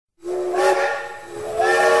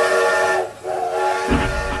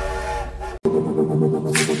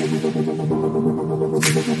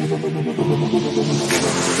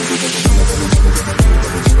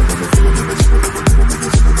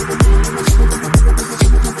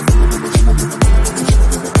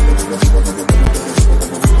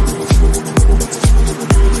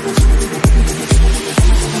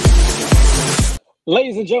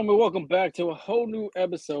gentlemen, welcome back to a whole new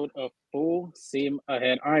episode of Full Steam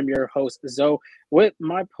Ahead. I'm your host, Zoe, with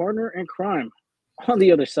my partner in crime on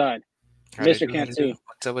the other side, How to Mr. do? How to do? Cantu.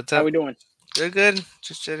 What's up? What's How up? we doing? Good, good.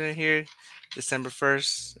 Just chilling here. December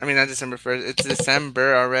 1st. I mean, not December 1st. It's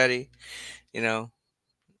December already. You know,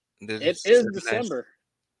 It it's is just nice. December.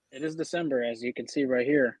 It is December, as you can see right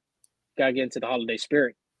here. Gotta get into the holiday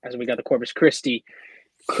spirit as we got the Corpus Christi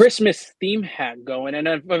Christmas theme hat going. And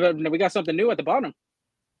then we got something new at the bottom.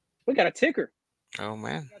 We got a ticker. Oh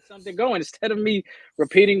man. Got something going. Instead of me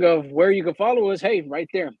repeating of where you can follow us, hey, right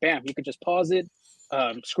there, bam, you can just pause it,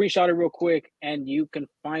 screenshot it real quick, and you can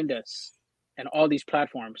find us in all these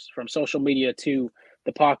platforms from social media to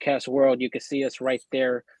the podcast world. You can see us right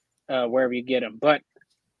there wherever you get them. But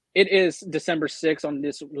it is December 6th on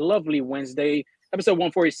this lovely Wednesday, episode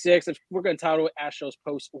 146. We're going to title it Astros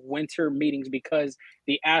Post Winter Meetings because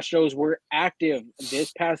the Astros were active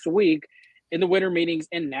this past week in the winter meetings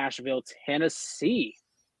in Nashville, Tennessee.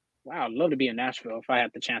 Wow, I'd love to be in Nashville if I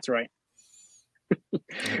had the chance, right?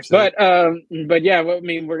 Absolutely. But yeah, I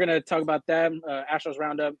mean, we're gonna talk about that. Astros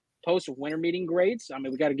roundup post winter meeting grades. I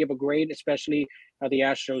mean, we got to give a grade, especially how the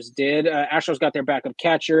Astros did. Astros got their backup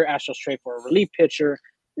catcher. Astros trade for a relief pitcher.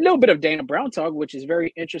 A little bit of Dana Brown talk, which is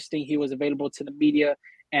very interesting. He was available to the media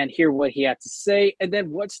and hear what he had to say. And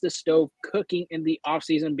then what's the stove cooking in the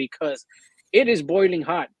offseason because it is boiling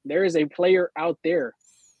hot. There is a player out there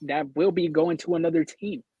that will be going to another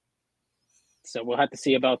team. So we'll have to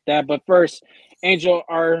see about that. But first, Angel,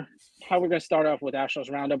 how we're going to start off with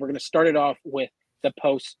Astros Roundup. We're going to start it off with the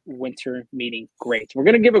post-winter meeting grades. We're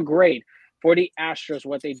going to give a grade for the Astros,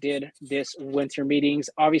 what they did this winter meetings.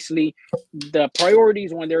 Obviously, the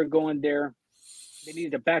priorities when they're going there, they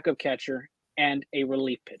needed a backup catcher and a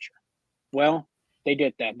relief pitcher. Well, they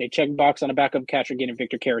did that. They checked box on a backup catcher, getting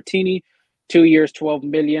Victor Caratini, 2 years, 12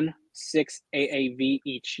 million, 6 AAV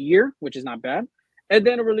each year, which is not bad. And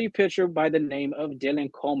then a relief pitcher by the name of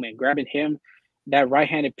Dylan Coleman, grabbing him, that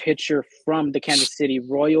right-handed pitcher from the Kansas City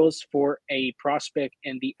Royals, for a prospect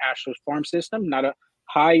in the Astros farm system. Not a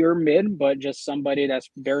high or mid, but just somebody that's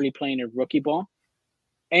barely playing a rookie ball.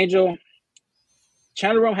 Angel,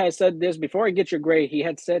 Chandler Rome has said this before I get your grade. He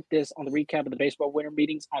had said this on the recap of the baseball winter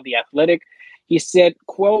meetings on The Athletic. He said,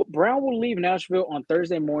 quote, Brown will leave Nashville on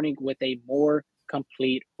Thursday morning with a more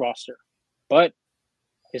complete roster. But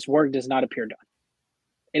his work does not appear done.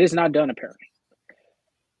 It is not done, apparently.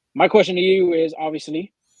 My question to you is,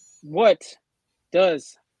 obviously, what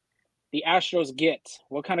does the Astros get?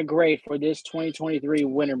 What kind of grade for this 2023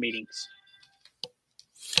 winter meetings?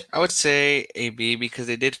 I would say a B because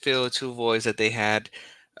they did fill two voids that they had.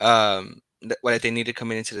 What they needed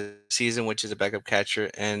coming into the season, which is a backup catcher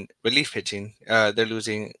and relief pitching. They're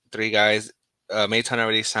losing three guys. Mayton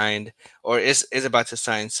already signed or is about to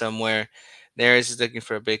sign somewhere. Neris is looking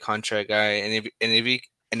for a big contract guy, and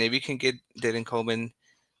if you can get Dylan Coleman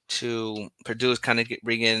to produce, kind of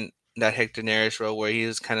bring in that Hector Neris role where he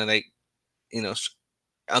was kind of like, you know,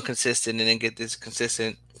 inconsistent, and then get this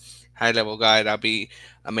consistent high level guy, that'll be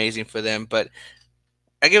amazing for them. But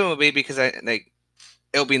I give him a B because I like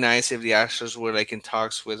it would be nice if the Astros were like in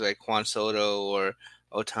talks with like Juan Soto or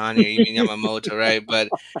Otani or even Yamamoto, right? But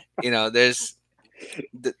you know, there's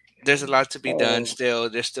a lot to be done Oh, still.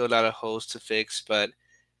 There's still a lot of holes to fix, but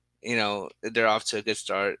you know, they're off to a good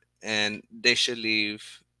start, and they should leave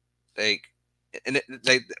like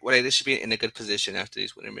they should be in a good position after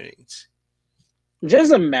these winter meetings.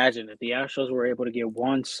 just imagine if the Astros were able to get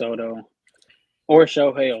Juan Soto or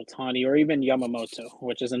Shohei Ohtani or even Yamamoto,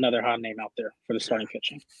 which is another hot name out there for the starting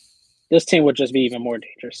pitching. This team would just be even more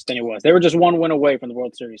dangerous than it was. They were just one win away from the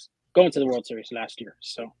World Series, going to the World Series last year.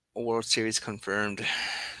 So, World Series confirmed.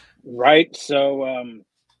 right. So,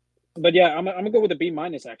 but yeah, I'm gonna go with a B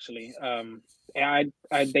minus actually.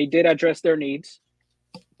 They did address their needs,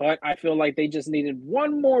 but I feel like they just needed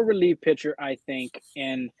one more relief pitcher. I think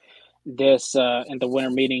in the winter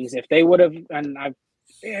meetings, if they would have, and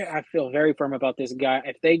I feel very firm about this guy.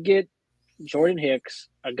 If they get Jordan Hicks,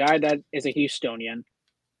 a guy that is a Houstonian,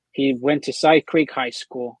 he went to Side Creek High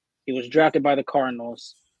School. He was drafted by the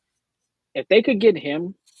Cardinals. If they could get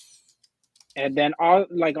him, and then all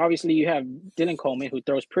like obviously you have Dylan Coleman who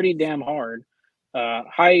throws pretty damn hard,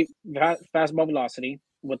 high fastball velocity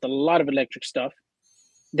with a lot of electric stuff.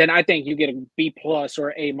 Then I think you get a B plus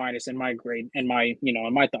or A minus in my grade, in my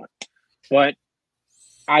thought. But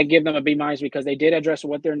I give them a B minus because they did address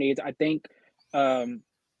what their needs. I think um,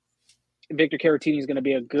 Victor Caratini is going to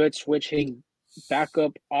be a good switch hitting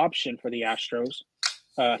backup option for the Astros.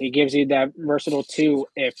 He gives you that versatile too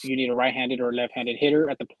if you need a right-handed or left-handed hitter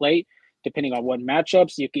at the plate. depending on what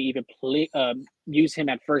matchups. You can even use him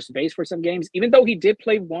at first base for some games, even though he did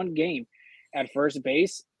play one game at first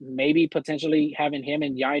base. Maybe potentially having him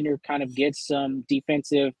and Yiner kind of get some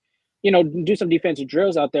defensive, do some defensive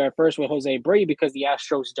drills out there at first with Jose Brady, because the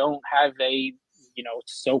Astros don't have a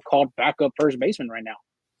so-called backup first baseman right now.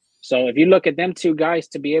 So if you look at them two guys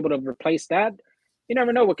to be able to replace that, you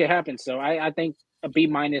never know what could happen. So I think a B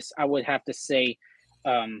minus, I would have to say,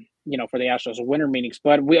 for the Astros winter meetings.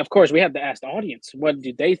 But we, of course, we have to ask the audience, what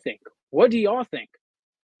do they think? What do y'all think?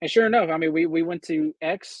 And sure enough, I mean, we went to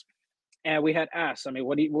X and we had asked, I mean,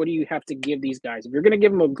 what do you have to give these guys? If you're going to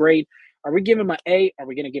give them a grade, are we giving them an A? Are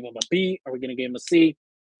we going to give them a B? Are we going to give them a C?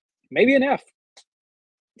 Maybe an F.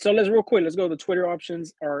 So let's go to the Twitter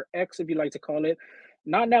options, or X if you like to call it.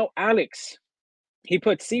 Not now, Alex. He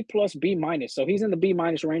put C plus B minus. So he's in the B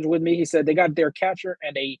minus range with me. He said they got their catcher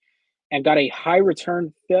and got a high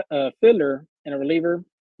return filler and a reliever,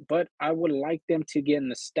 but I would like them to get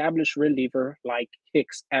an established reliever like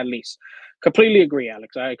Hicks at least. Completely agree,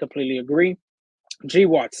 Alex. I completely agree. G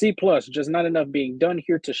Watt, C plus, just not enough being done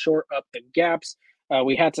here to shore up the gaps.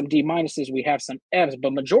 We had some D minuses, we have some Fs,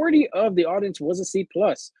 but majority of the audience was a C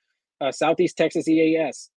plus. Southeast Texas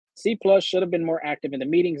EAS, C plus should have been more active in the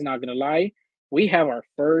meetings. Not gonna lie, we have our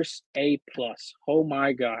first A plus. Oh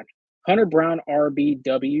my God, Hunter Brown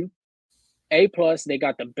RBW, A plus. They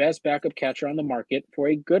got the best backup catcher on the market for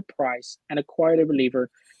a good price and acquired a reliever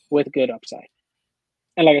with good upside.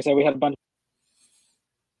 And like I said, we had a bunch.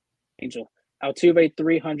 Angel Altuve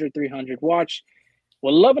 300 watch.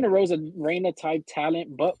 Well, loving a Rosa Reina type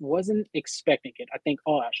talent, but wasn't expecting it. I think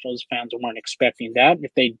all Astros fans weren't expecting that.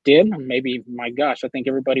 If they did, maybe, my gosh, I think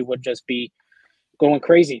everybody would just be going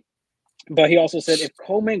crazy. But he also said if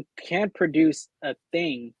Coleman can't produce a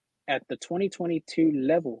thing at the 2022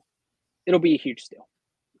 level, it'll be a huge steal.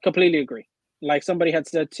 Completely agree. Like somebody had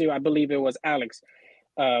said too, I believe it was Alex,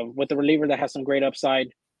 with the reliever that has some great upside.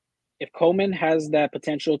 If Coleman has that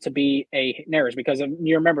potential to be a Neris, because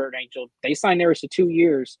you remember, Angel, they signed Neris to 2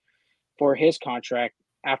 years for his contract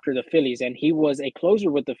after the Phillies, and he was a closer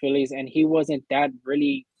with the Phillies, and he wasn't that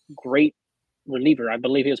really great reliever. I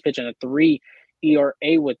believe he was pitching a 3 ERA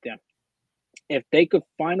with them. If they could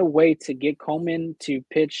find a way to get Coleman to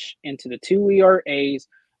pitch into the 2 ERAs,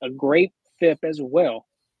 a great FIP as well,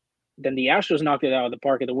 then the Astros knocked it out of the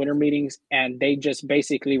park at the winter meetings, and they just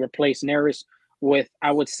basically replaced Neris with,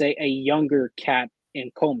 I would say, a younger cat in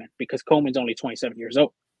Coleman, because Coleman's only 27 years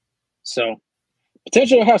old. So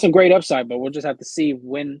potential to have some great upside, but we'll just have to see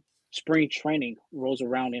when spring training rolls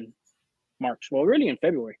around in March. Well, really in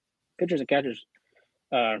February. Pitchers and catchers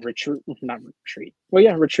retreat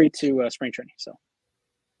to spring training. So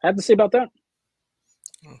I have to see about that.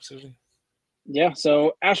 Absolutely. Yeah,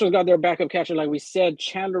 so Astros got their backup catcher, like we said.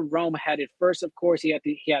 Chandler Rome had it first, of course. He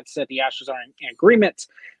had said the Astros are in agreement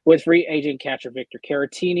with free agent catcher Victor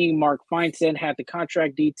Caratini. Mark Feinstein had the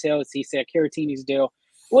contract details. He said Caratini's deal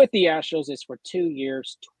with the Astros is for 2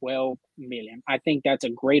 years, $12 million. I think that's a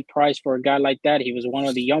great price for a guy like that. He was one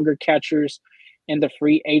of the younger catchers in the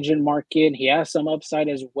free agent market. He has some upside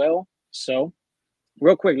as well. So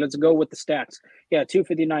real quick, let's go with the stats. Yeah,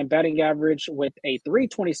 259 batting average with a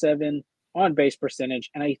 327 on base percentage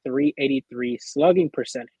and a 383 slugging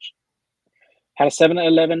percentage. Had a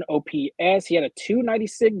 711 OPS. He had a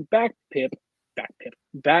 296 bat BIP,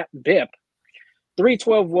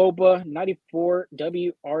 312 WOBA, 94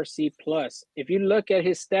 WRC plus. If you look at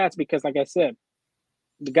his stats, because like I said,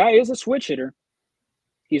 the guy is a switch hitter.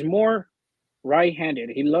 He's more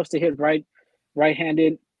right-handed. He loves to hit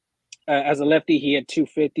right-handed. As a lefty, he had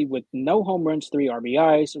 250 with no home runs, 3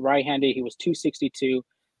 RBIs. Right-handed, he was 262,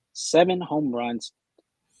 7 home runs,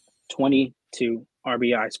 22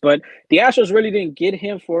 RBIs. But the Astros really didn't get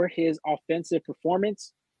him for his offensive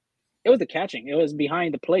performance. It was the catching. It was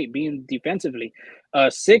behind the plate, being defensively.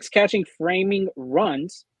 6 catching framing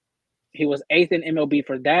runs. He was 8th in MLB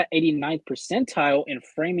for that, 89th percentile in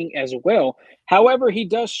framing as well. However, he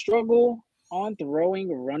does struggle on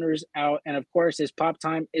throwing runners out. And of course, his pop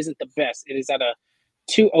time isn't the best. It is at a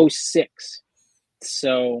 206.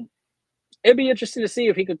 So it'd be interesting to see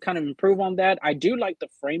if he could kind of improve on that. I do like the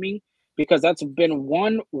framing, because that's been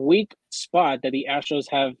one weak spot that the Astros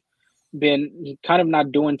have been kind of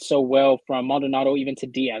not doing so well, from Maldonado even to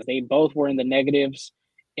Diaz. They both were in the negatives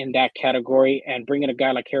in that category, and bringing a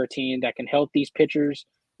guy like Caratini that can help these pitchers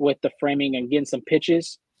with the framing and getting some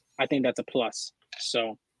pitches, I think that's a plus.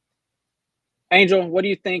 So, Angel, what do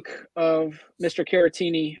you think of Mr.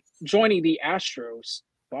 Caratini joining the Astros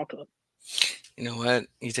ball club? You know what?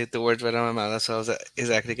 You take the words right out of my mouth. That's what I was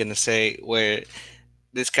exactly going to say. Where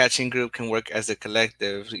this catching group can work as a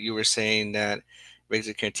collective. You were saying that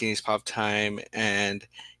Ranger Cantini's pop time, and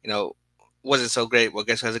you know wasn't so great. Well,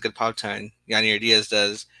 guess who has a good pop time? Yanni Diaz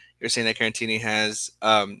does. You're saying that Cantini has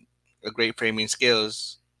a great framing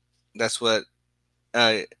skills. That's what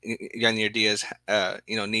Yanni Diaz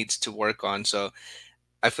needs to work on. So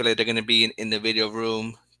I feel like they're going to be in the video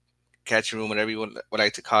room, catching room, whatever you would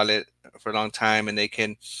like to call it, for a long time, and they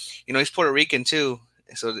can, he's Puerto Rican too,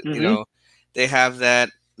 so Mm-hmm. they have that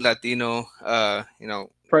Latino,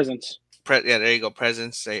 Presence. yeah, there you go,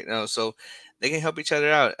 presence. So they can help each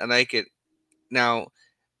other out. I like it. Now,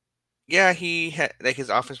 yeah, like his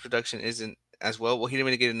offense production isn't as well. Well, he didn't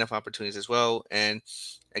really get enough opportunities as well, and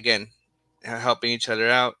again, helping each other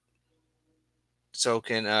out. So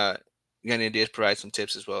can Yanni Diaz provide some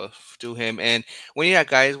tips as well to him. And when you have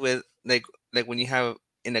guys with like when you have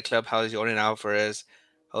in the clubhouse Jordan Alvarez,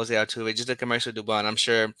 Jose Altuve, just look at Marcelo Dubon. I'm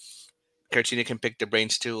sure Cartini can pick the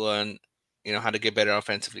brains too on how to get better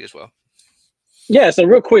offensively as well. Yeah, so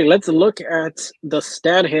real quick, let's look at the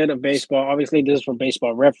stat head of baseball. Obviously, this is for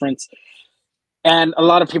baseball reference. And a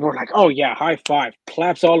lot of people are like, oh, yeah, high five,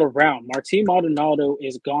 claps all around. Martin Maldonado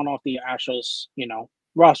is gone off the Astros,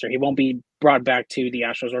 roster. He won't be brought back to the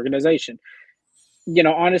Astros organization.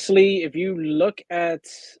 Honestly, if you look at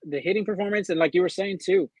the hitting performance, and like you were saying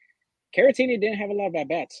too, Caratini didn't have a lot of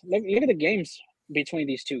at-bats. Look at the games between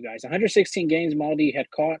these two guys. 116 games Maldi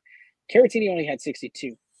had caught. Caratini only had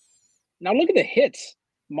 62. Now look at the hits.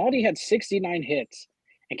 Maldi had 69 hits,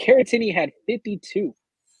 and Caratini had 52.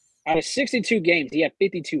 Out of 62 games, he had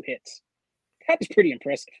 52 hits. That is pretty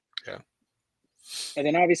impressive. Yeah. And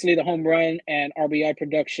then obviously the home run and RBI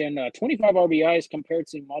production, 25 RBIs compared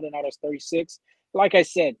to Maldonado's 36. Like I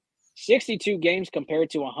said, 62 games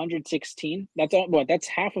compared to 116. That's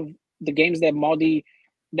half of the games that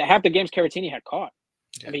half the games Caratini had caught.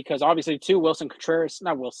 Yeah. Because obviously William Contreras,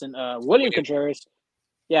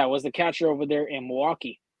 was the catcher over there in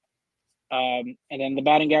Milwaukee. And then the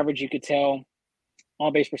batting average, you could tell,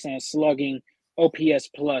 on base percentage, slugging, OPS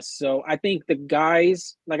plus. So I think the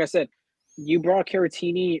guys, like I said, you brought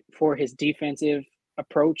Caratini for his defensive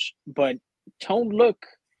approach, but don't look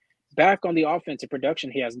back on the offensive production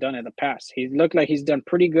he has done in the past. He looked like he's done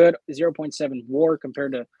pretty good, 0.7 WAR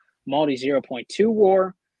compared to Maldi's 0.2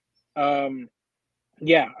 WAR. I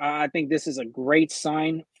think this is a great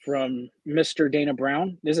sign from Mr. Dana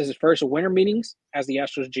Brown. This is his first winter meetings as the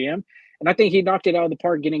Astros GM, and I think he knocked it out of the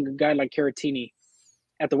park getting a guy like Caratini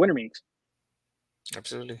at the winter meetings.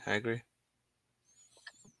 Absolutely, I agree.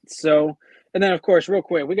 So, and then of course, real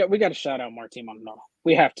quick, we got to shout out Martin Maldonado.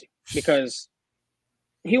 We have to, because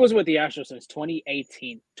he was with the Astros since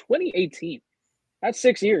 2018. 2018. That's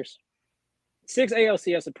 6 years. 6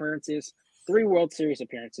 ALCS appearances, 3 World Series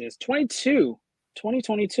appearances,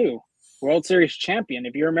 2022 World Series champion.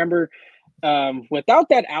 If you remember, without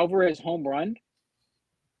that Alvarez home run,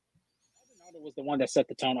 Maldonado was the one that set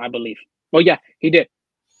the tone, I believe. Well, yeah, he did,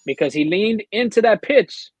 because he leaned into that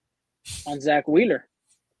pitch on Zach Wheeler.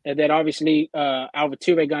 And then obviously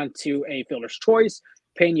Altuve got into a fielder's choice.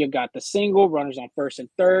 Pena got the single, runners on first and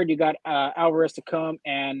third. You got Alvarez to come,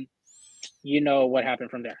 and you know what happened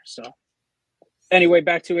from there. So anyway,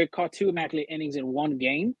 back to it. Caught 2 immaculate innings in 1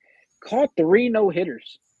 game. Caught 3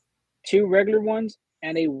 no-hitters, 2 regular ones,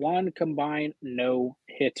 and a 1 combined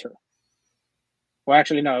no-hitter. Well,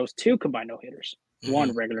 actually, no, it was 2 combined no-hitters,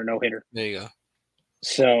 1 regular no-hitter. There you go.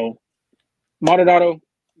 So Maldonado,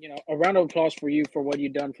 a round of applause for you for what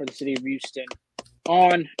you've done for the city of Houston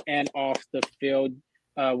on and off the field.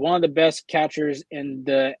 One of the best catchers in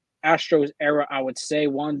the Astros era, I would say.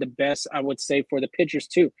 One of the best, I would say, for the pitchers,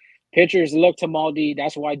 too. Pitchers look to Maldi.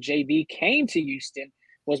 That's why JB came to Houston,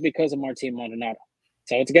 was because of Martin Maldonado.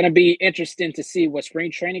 So it's going to be interesting to see what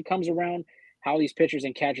spring training comes around, how these pitchers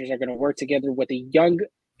and catchers are going to work together with a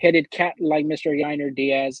young-headed cat like Mr. Yainer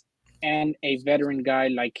Diaz and a veteran guy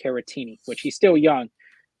like Caratini, which he's still young,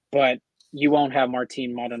 but you won't have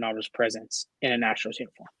Martin Maldonado's presence in an Astros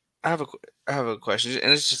uniform. I have a question,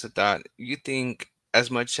 and it's just a thought. You think,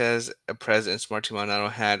 as much as a presence Martin Maldonado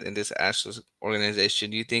had in this Astros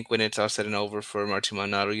organization, do you think when it's all said and over for Martin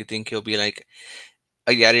Maldonado, you think he'll be like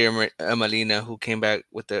a Yadier Molina who came back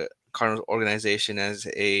with the Cardinals organization as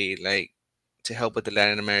to help with the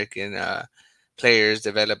Latin American players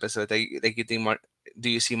develop and so like you think do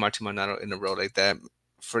you see Martin Maldonado in a role like that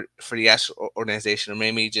for the Astros organization, or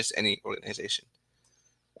maybe just any organization?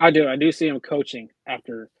 I do see him coaching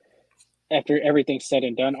after everything's said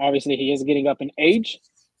and done. Obviously, he is getting up in age.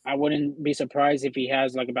 I wouldn't be surprised if he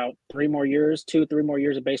has like about 3 more years, 2-3 more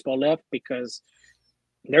years of baseball left, because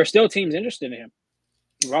there are still teams interested in him.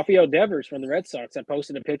 Rafael Devers from the Red Sox had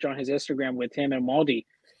posted a picture on his Instagram with him and Maldi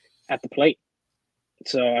at the plate.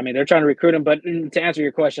 So, I mean, they're trying to recruit him. But to answer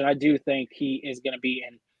your question, I do think he is going to be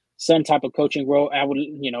in some type of coaching role. I would,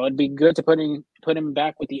 it'd be good to put him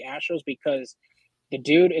back with the Astros because the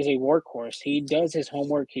dude is a workhorse. He does his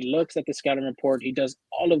homework. He looks at the scouting report. He does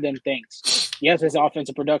all of them things. Yes, his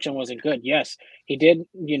offensive production wasn't good. Yes, he did,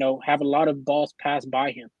 have a lot of balls passed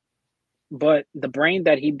by him. But the brain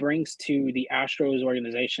that he brings to the Astros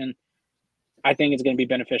organization, I think is going to be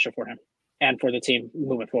beneficial for him and for the team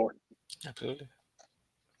moving forward. Absolutely.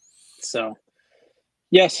 So,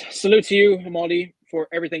 yes, salute to you, Hamaldi, for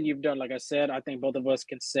everything you've done. Like I said, I think both of us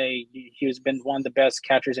can say he has been one of the best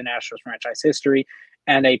catchers in Astros franchise history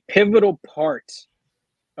and a pivotal part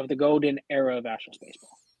of the golden era of Astros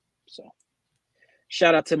baseball. So,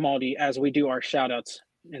 shout out to Maldi as we do our shout outs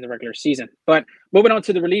in the regular season. But moving on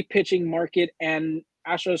to the relief pitching market and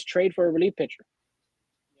Astros trade for a relief pitcher.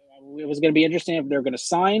 It was going to be interesting if they're going to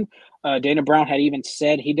sign. Dana Brown had even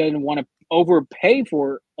said he didn't want to overpay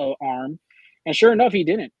for an arm. And sure enough, he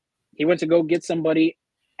didn't. He went to go get somebody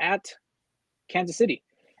at Kansas City.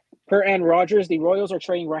 Per Aaron Rodgers, the Royals are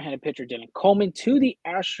trading right-handed pitcher Dylan Coleman to the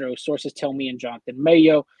Astros, sources tell me, and Jonathan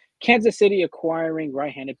Mayo. Kansas City acquiring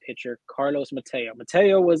right-handed pitcher Carlos Mateo.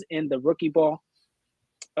 Mateo was in the rookie ball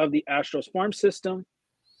of the Astros farm system.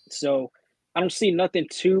 So I don't see nothing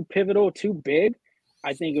too pivotal, too big.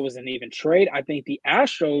 I think it was an even trade. I think the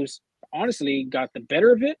Astros honestly got the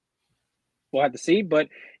better of it. We'll have to see. But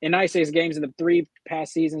in 96 games in the 3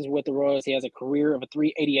 past seasons with the Royals, he has a career of a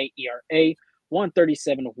 3.88 ERA,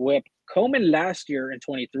 137 whip. Coleman last year in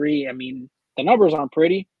 23, I mean, the numbers aren't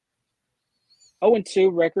pretty. 0-2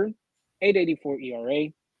 record, 8.84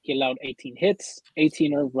 ERA. He allowed 18 hits,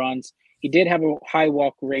 18 earned runs. He did have a high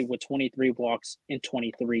walk rate with 23 walks in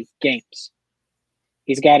 23 games.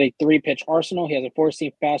 He's got a 3-pitch arsenal. He has a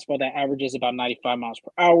 4-seam fastball that averages about 95 miles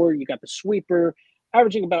per hour. You got the sweeper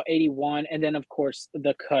averaging about 81. And then, of course,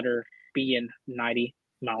 the cutter being 90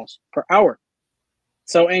 miles per hour.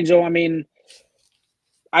 So, Angel, I mean,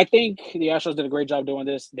 I think the Astros did a great job doing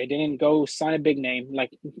this. They didn't go sign a big name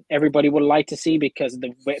like everybody would like to see because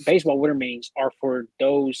the baseball winter meetings are for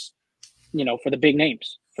those, for the big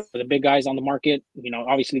names, for the big guys on the market.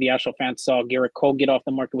 Obviously the Astros fans saw Garrett Cole get off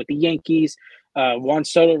the market with the Yankees. Juan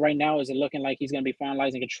Soto right now is looking like he's going to be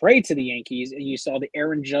finalizing a trade to the Yankees. You saw the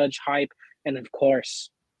Aaron Judge hype, and of course,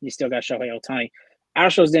 you still got Shohei Ohtani.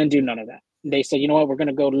 Astros didn't do none of that. They said, you know what, we're going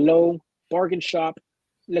to go low, bargain shop.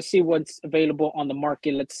 Let's see what's available on the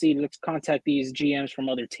market. Let's contact these GMs from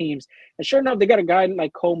other teams. And sure enough, they got a guy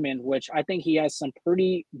like Coleman, which I think he has some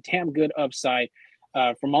pretty damn good upside.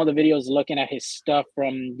 From all the videos, looking at his stuff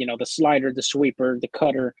from, the slider, the sweeper, the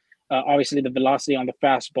cutter, obviously the velocity on the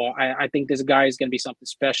fastball. I think this guy is going to be something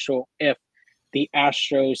special if the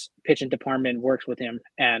Astros pitching department works with him,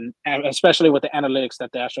 and especially with the analytics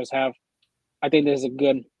that the Astros have. I think this is a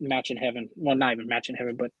good match in heaven. Well, not even match in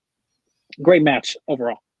heaven, but great match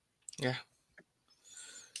overall. Yeah.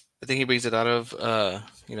 I think he brings a lot of, a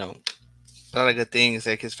lot of good things.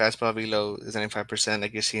 Like his fastball velo is 95%,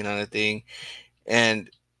 like you're seeing on the thing. And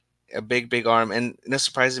a big arm. And what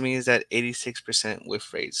surprises me is that 86%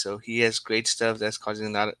 whiff rate. So he has great stuff that's causing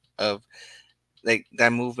a lot of, like,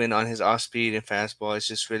 that movement on his off speed and fastball. It's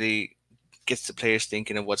just really gets the players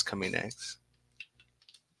thinking of what's coming next.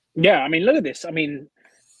 Yeah, I mean, look at this. I mean,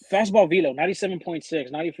 fastball velo,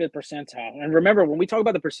 97.6, 95th percentile. And remember, when we talk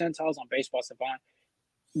about the percentiles on Baseball Savant,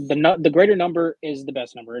 the greater number is the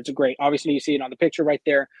best number. It's a great. Obviously, you see it on the picture right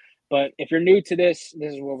there. But if you're new to this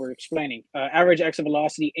is what we're explaining. Average exit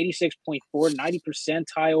velocity, 86.4, 90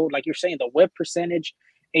 percentile. Like you're saying, the whip percentage,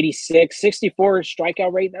 86, 64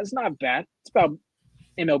 strikeout rate. That's not bad. It's about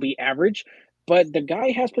MLB average. But the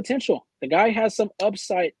guy has potential. The guy has some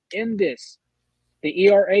upside in this. The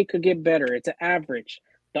ERA could get better. It's an average.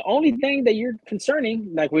 The only thing that you're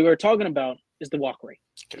concerning, like we were talking about, is the walk rate.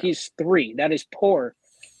 He's 3. That is poor.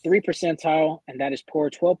 3 percentile, and that is poor.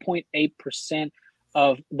 12.8%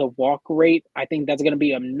 of the walk rate. I think that's going to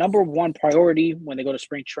be a number one priority when they go to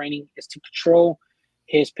spring training is to control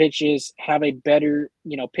his pitches, have a better,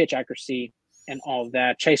 pitch accuracy and all of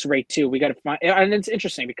that. Chase rate too. We got to find, and it's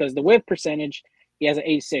interesting because the whiff percentage, he has an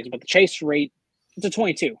 86, but the chase rate, it's a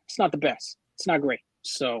 22. It's not the best. It's not great.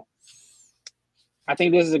 So I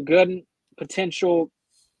think this is a good potential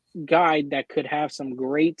guy that could have some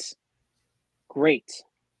great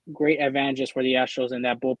advantages for the Astros in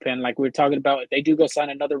that bullpen. Like we were talking about, if they do go sign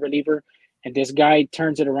another reliever and this guy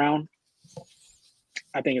turns it around,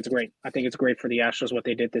 I think it's great. I think it's great for the Astros what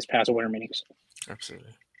they did this past winter meetings.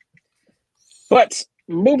 Absolutely. But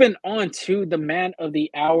moving on to the man of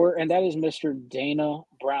the hour, and that is Mr. Dana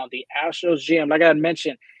Brown, the Astros GM. Like I had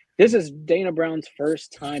mentioned, This is Dana Brown's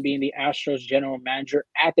first time being the Astros general manager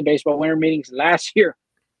at the baseball winter meetings last year.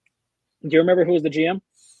 Do you remember who was the GM?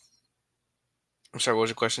 I'm sorry, what was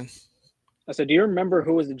your question? I said, do you remember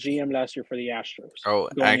who was the GM last year for the Astros Oh,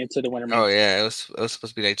 going into the winter oh meetings? yeah, it was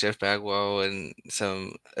supposed to be like Jeff Bagwell and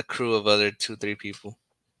a crew of other 2-3 people.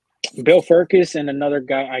 Bill Furcus and another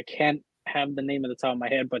guy. I can't have the name at the top of my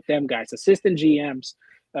head, but them guys, assistant GMs.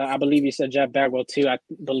 I believe you said Jeff Bagwell too. I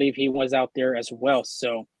believe he was out there as well.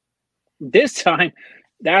 So this time,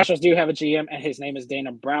 the Astros do have a GM, and his name is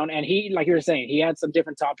Dana Brown. And he, like you were saying, he had some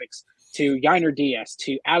different topics to Yiner Diaz,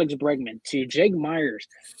 to Alex Bregman, to Jake Myers.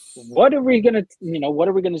 What are we gonna, what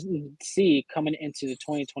are we gonna see coming into the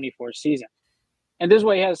 2024 season? And this is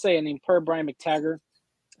what he has to say. And per Brian McTaggart,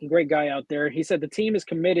 great guy out there, he said the team is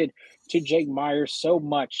committed to Jake Myers so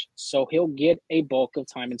much, so he'll get a bulk of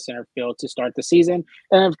time in center field to start the season.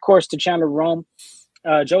 And of course, to Chandler Rome,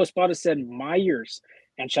 Joe Espada said Myers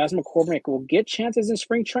and Chas McCormick will get chances in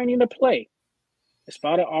spring training to play.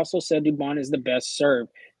 Espada also said Dubon is the best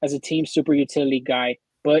served as a team super utility guy,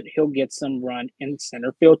 but he'll get some run in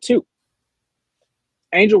center field too.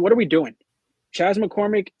 Angel, what are we doing? Chas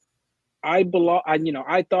McCormick, I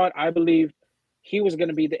believed he was going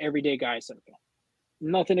to be the everyday guy in center field.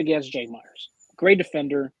 Nothing against Jake Myers. Great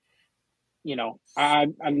defender. I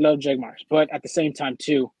love Jake Myers. But at the same time,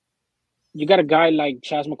 too, you got a guy like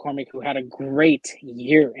Chas McCormick who had a great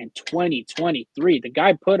year in 2023. The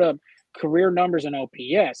guy put up career numbers in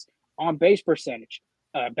OPS, on base percentage,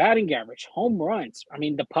 batting average, home runs. I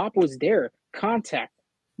mean, the pop was there, contact,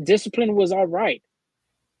 discipline was all right.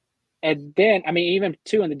 And then, I mean, even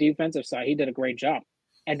too on the defensive side, he did a great job.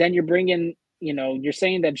 And then you're bringing, you're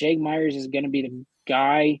saying that Jake Myers is going to be the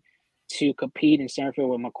guy to compete in center field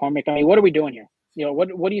with McCormick. I mean, what are we doing here?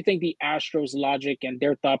 What do you think the Astros' logic and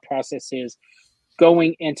their thought process is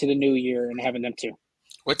going into the new year and having them too?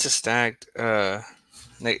 What's a stacked?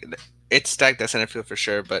 Like it's stacked at center field for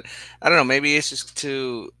sure, but I don't know. Maybe it's just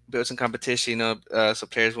to build some competition, so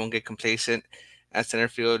players won't get complacent at center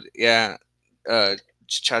field. Yeah, uh,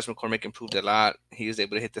 Charles McCormick improved a lot. He was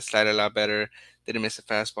able to hit the slider a lot better. Didn't miss a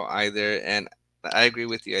fastball either, and I agree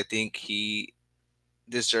with you. I think he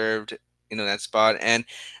deserved, that spot. And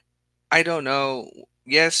I don't know.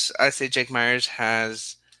 Yes, I say Jake Myers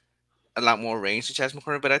has a lot more range to Chas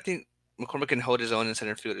McCormick, but I think McCormick can hold his own in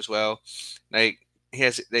center field as well. Like he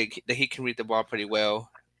has, like he can read the ball pretty well.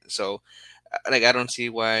 So, like I don't see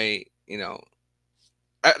why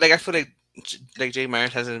I feel like Jay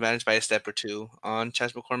Myers has an advantage by a step or two on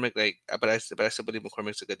Chas McCormick. But I still believe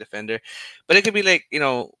McCormick's a good defender. But it could be like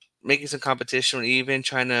making some competition, or even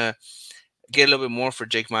trying to get a little bit more for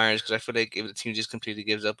Jake Myers, because I feel like if the team just completely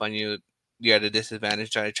gives up on you, you're at a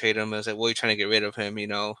disadvantage trying to trade him. I was like, well, you're trying to get rid of him, I'm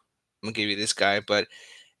gonna give you this guy. But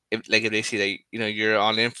if they see that you're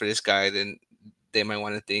all in for this guy, then they might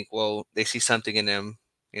want to think, well, they see something in him.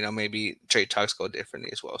 Maybe trade talks go differently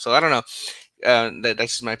as well. So I don't know.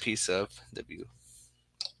 That's just my piece of the view.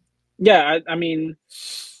 Yeah, I mean,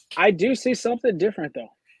 I do see something different though.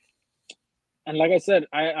 And like I said,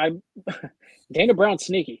 I Dana Brown's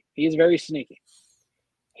sneaky. He's very sneaky.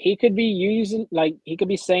 He could be he could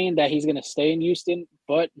be saying that he's going to stay in Houston,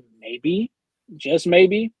 but maybe, just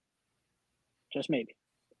maybe,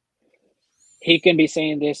 he can be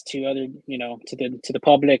saying this to other, to the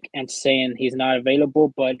public and saying he's not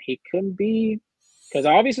available, but he couldn't be, because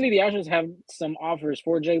obviously the Astros have some offers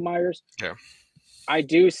for Jay Myers. Yeah. I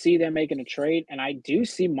do see them making a trade, and I do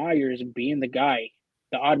see Myers being the guy,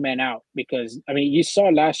 the odd man out, because I mean, you saw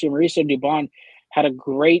last year Mauricio Dubon had a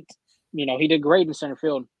great, he did great in center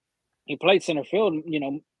field. He played center field,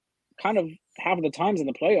 kind of half of the times in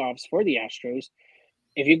the playoffs for the Astros.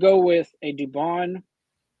 If you go with a Dubon,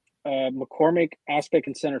 McCormick aspect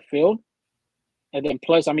in center field, and then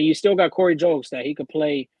plus, I mean, you still got Corey Jokes that he could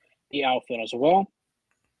play the outfield as well.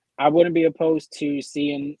 I wouldn't be opposed to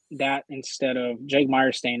seeing that instead of Jake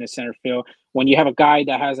Myers staying in center field when you have a guy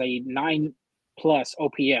that has a 9+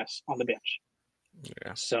 OPS on the bench.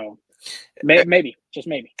 Yeah. So maybe, just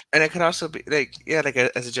maybe. And it could also be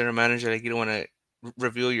as a general manager, like you don't want to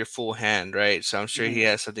reveal your full hand, right? So I'm sure he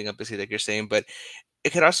has something up his sleeve, like you're saying. But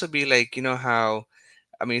it could also be like, how,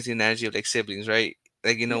 I mean, it's the analogy of like siblings, right?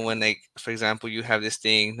 Like, when, like, for example, you have this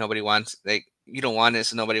thing, nobody wants, like, you don't want it,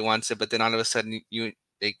 so nobody wants it, but then all of a sudden you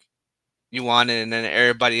want it, and then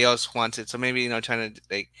everybody else wants it. So maybe, trying to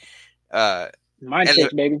like mind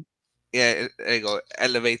tricks, baby. Yeah, there you go.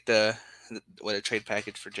 Elevate the trade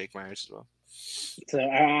package for Jake Myers as well. So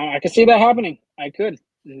I could see that happening. I could.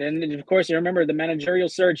 And then, of course, you remember the managerial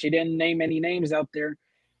search. He didn't name any names out there.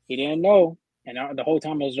 He didn't know. And the whole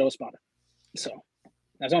time it was Joe Espada. So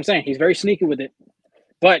that's what I'm saying. He's very sneaky with it.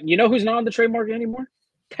 But you know who's not on the trade market anymore?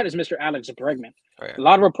 That is Mr. Alex Bregman. Oh, yeah. A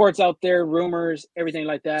lot of reports out there, rumors, everything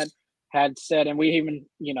like that had said, and we even,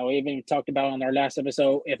 even talked about on our last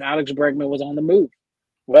episode if Alex Bregman was on the move.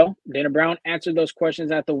 Well, Dana Brown answered those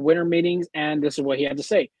questions at the winter meetings, and this is what he had to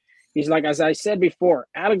say. He's like, as I said before,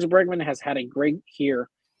 Alex Bregman has had a great year,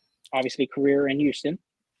 obviously career in Houston.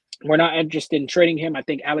 We're not interested in trading him. I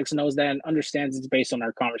think Alex knows that and understands it's based on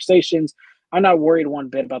our conversations. I'm not worried one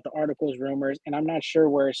bit about the articles, rumors, and I'm not sure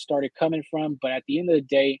where it started coming from. But at the end of the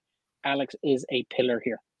day, Alex is a pillar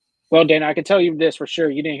here. Well, Dana, I can tell you this for sure.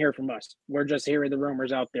 You didn't hear from us. We're just hearing the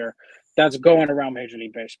rumors out there that's going around Major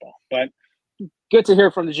League Baseball. But good to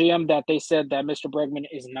hear from the GM that they said that Mr. Bregman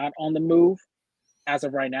is not on the move as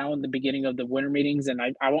of right now in the beginning of the winter meetings. And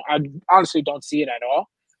I honestly don't see it at all.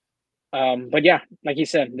 But yeah, like you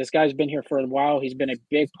said, this guy's been here for a while. He's been a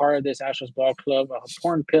big part of this Astros ball club, a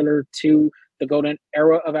important pillar to the golden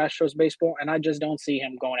era of Astros baseball, and I just don't see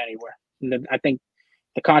him going anywhere. I think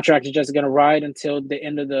the contract is just going to ride until the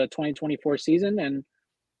end of the 2024 season, and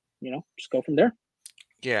just go from there.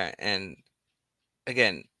 Yeah, and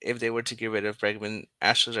again, if they were to get rid of Bregman,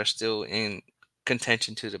 Astros are still in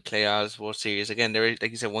contention to the playoffs, World Series. Again, they're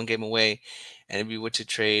like you said, one game away, and if you were to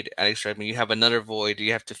trade Alex Bregman, you have another void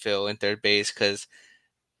you have to fill in third base because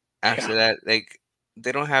after Yeah, that, like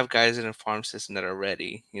they don't have guys in the farm system that are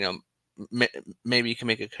ready. Maybe you can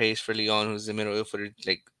make a case for Leon, who's the middle infielder,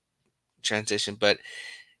 like transition, but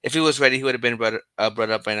if he was ready, he would have been brought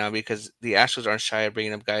up by now because the Astros aren't shy of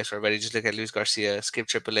bringing up guys who are ready. Just look at Luis Garcia, skip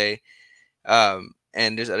AAA,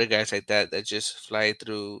 and there's other guys like that that just fly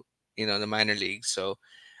through, the minor leagues. So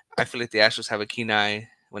I feel like the Astros have a keen eye.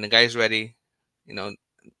 When a guy's ready, you know,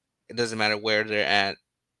 it doesn't matter where they're at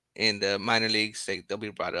in the minor leagues, they'll be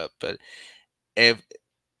brought up. But if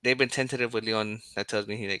they've been tentative with Leon, that tells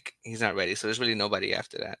me he's not ready. So there's really nobody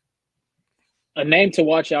after that. a name to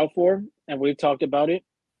watch out for, and we've talked about it.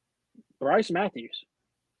 Bryce Matthews,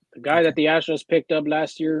 the guy Okay. that the Astros picked up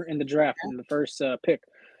last year in the draft, in the first pick.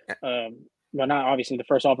 Yeah. Well, not obviously the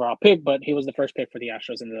first overall pick, but he was the first pick for the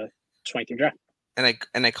Astros in the 23 draft.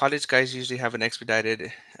 And college guys usually have an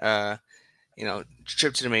expedited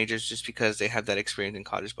trip to the majors just because they have that experience in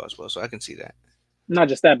college ball as well. So I can see that. Not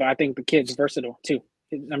just that, but I think the kid's versatile too.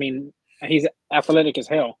 I mean, he's athletic as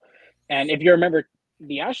hell. And if you remember,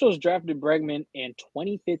 the Astros drafted Bregman in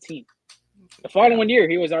 2015. The following year,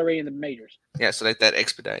 he was already in the majors. Yeah, so like that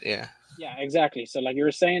expedite, yeah. Yeah, exactly. So like you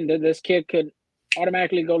were saying, that this kid could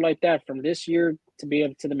automatically go like that from this year to be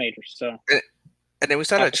up to the majors. So And then we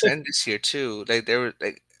saw a trend this year too. Like there were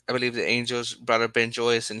I believe the Angels brought up Ben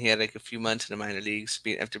Joyce, and he had like a few months in the minor leagues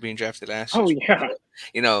after being drafted last year. Oh yeah.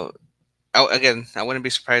 So, I wouldn't be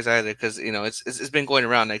surprised either because it's been going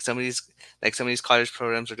around. Like some of these college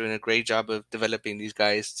programs are doing a great job of developing these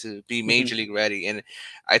guys to be major league ready, and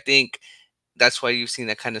I think that's why you've seen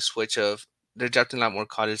that kind of switch of they're drafting a lot more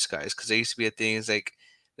college guys because there used to be a thing is like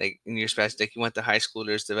in years past like you want the high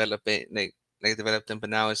schoolers develop it like develop them, but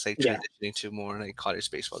now it's like transitioning to more like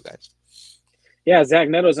college baseball guys. Yeah, Zach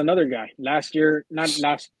Neto's another guy. Last year in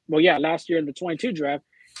the 22 draft,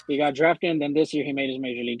 he got drafted, and then this year he made his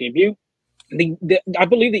major league debut. I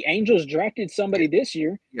believe the Angels drafted somebody this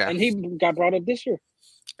year, and he got brought up this year.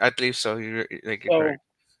 I believe so. You're correct.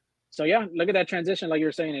 So yeah, look at that transition, like you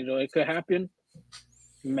were saying, Angel. It could happen.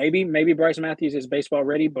 Maybe Bryce Matthews is baseball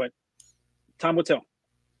ready, but time will tell.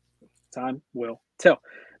 Time will tell.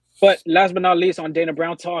 But last but not least, on Dana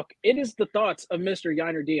Brown talk, it is the thoughts of Mr.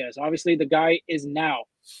 Yainer Diaz. Obviously, the guy is now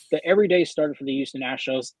the everyday starter for the Houston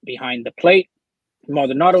Astros behind the plate.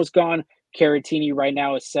 Maldonado's gone. Caratini right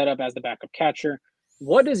now is set up as the backup catcher.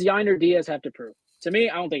 What does Yainer Diaz have to prove? To me,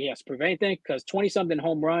 I don't think he has to prove anything because 20-something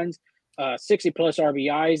home runs, 60-plus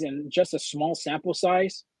RBIs, and just a small sample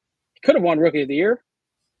size. He could have won Rookie of the Year,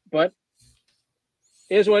 but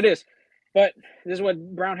it is what it is. But this is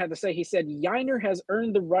what Brown had to say. He said, Yainer has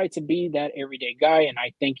earned the right to be that everyday guy, and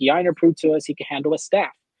I think Yainer proved to us he can handle a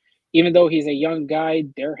staff. Even though he's a young guy,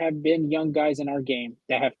 there have been young guys in our game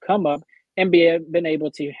that have come up and been able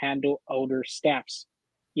to handle older staffs.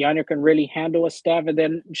 Yainer can really handle a staff. And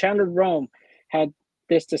then Chandler Rome had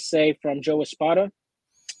this to say from Joe Espada.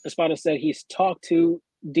 Espada said he's talked to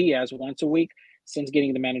Diaz once a week since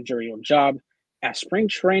getting the managerial job. As spring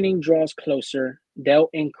training draws closer, they'll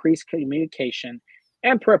increase communication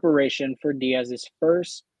and preparation for Diaz's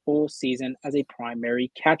first full season as a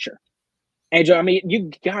primary catcher. Angel, I mean, you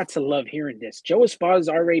got to love hearing this. Joe Espada is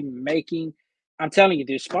already making, I'm telling you,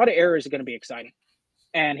 dude, Espada era is going to be exciting.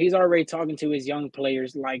 And he's already talking to his young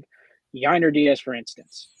players like Yainer Diaz, for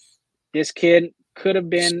instance. This kid could have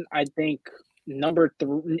been, I think, number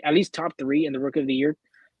 3, at least top 3 in the Rookie of the Year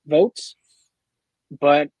votes.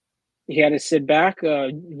 but he had to sit back.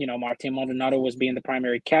 Martin Maldonado was being the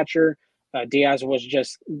primary catcher. Diaz was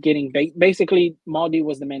just getting basically Maldi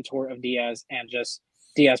was the mentor of Diaz, and just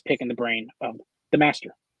Diaz picking the brain of the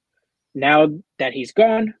master. Now that he's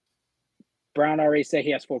gone, Brown already said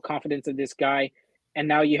he has full confidence in this guy, and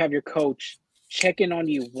now you have your coach checking on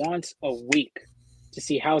you once a week to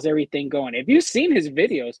see how's everything going. If you've seen his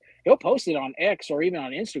videos, he'll post it on X or even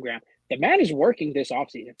on Instagram. The man is working this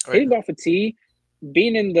offseason, Right. hitting off a tee,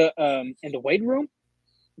 being in the weight room.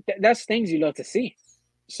 That's things you love to see.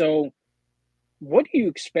 So, what do you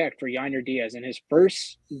expect for Yainer Diaz in his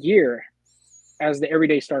first year as the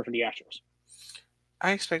everyday star for the Astros?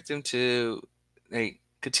 I expect him to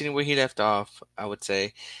continue where he left off, I would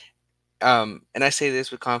say. And I say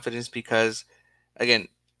this with confidence because, again,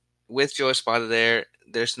 with Joe Espada there,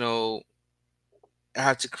 there's no I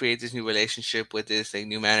have to create this new relationship with this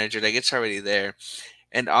new manager. Like it's already there.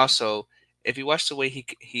 And also, if you watch the way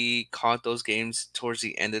he caught those games towards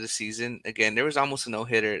the end of the season, again, there was almost a no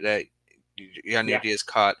hitter that Yanir Yeah. Diaz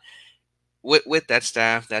caught with that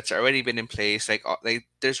staff that's already been in place. Like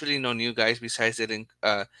there's really no new guys besides Dylan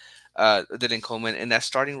Coleman, and that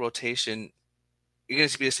starting rotation. You're gonna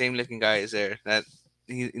see the same looking guys there that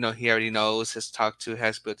he already knows, has talked to,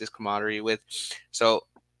 has built this camaraderie with. So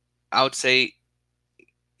I would say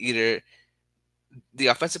either the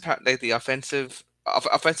offensive offensive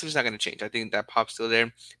is not going to change. I think that pop's still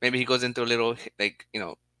there. Maybe he goes into a little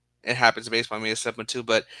it happens in baseball, maybe a step or two,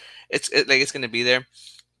 but it's going to be there.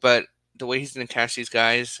 But the way he's going to catch these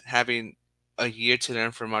guys, having a year to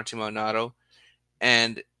learn from Martin Maldonado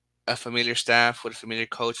and a familiar staff with a familiar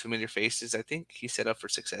coach, familiar faces, I think he's set up for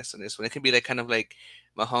success on this one. It can be like kind of like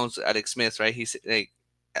Mahomes, Alex Smith, right? He's like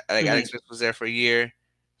Mm-hmm. Alex Smith was there for a year,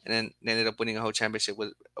 and then they ended up winning a whole championship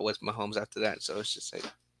with Mahomes after that. So it's just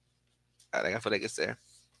I feel like it's there.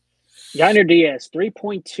 Yainer Diaz,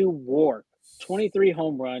 3.2 WAR, 23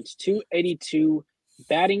 home runs, 282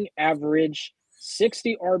 batting average,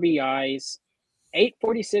 60 RBIs,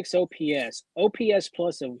 846 OPS, OPS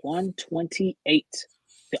plus of 128.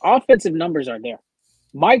 The offensive numbers are there.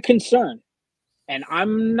 My concern, and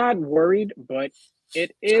I'm not worried, but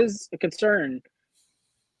it is a concern,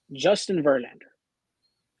 Justin Verlander.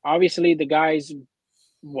 Obviously, the guy's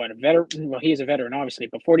a veteran. Well, he is a veteran, obviously,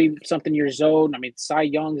 but 40 something years old. I mean, Cy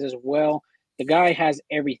Young's as well. The guy has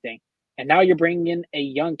everything. And now you're bringing in a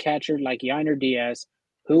young catcher like Yainer Diaz,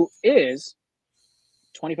 who is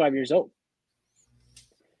 25 years old.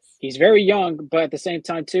 He's very young, but at the same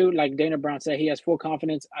time, too, like Dana Brown said, he has full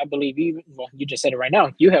confidence. I believe you just said it right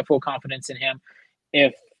now. You have full confidence in him.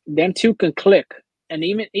 If them two can click, and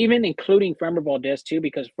even including Framber Valdez too,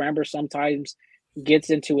 because Framber sometimes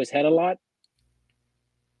gets into his head a lot.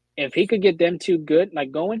 If he could get them two good,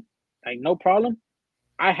 like going, like no problem,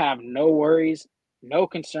 I have no worries, no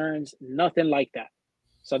concerns, nothing like that.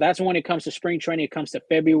 So that's when it comes to spring training, it comes to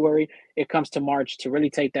February, it comes to March to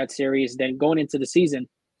really take that serious. Then going into the season,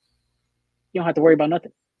 you don't have to worry about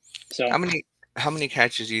nothing. So, How many how many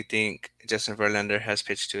catches do you think Justin Verlander has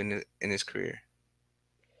pitched to in his career?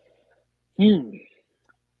 hmm,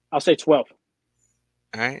 I'll say 12.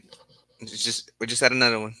 All right, we just had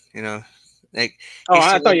another one. Like Oh, he's I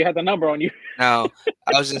still thought you had the number on you. now.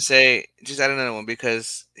 I was gonna say just add another one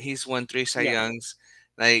because he's won three Cy Yeah, Youngs.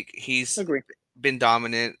 Like he's agree. been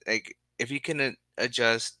dominant. Like if you can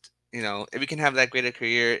adjust, if you can have that greater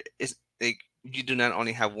career, it's like you do not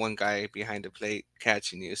only have one guy behind the plate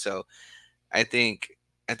catching you. So I think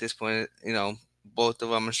at this point, both of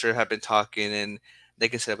them, I'm sure, have been talking and they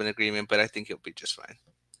can set up an agreement. But I think he'll be just fine.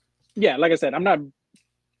 Yeah, like I said, I'm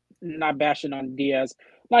not bashing on Diaz,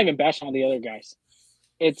 not even bashing on the other guys.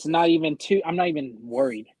 It's not even too. I'm not even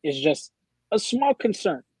worried. It's just a small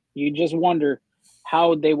concern. You just wonder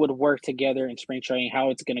how they would work together in spring training,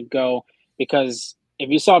 how it's going to go. Because if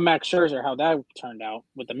you saw Max Scherzer, how that turned out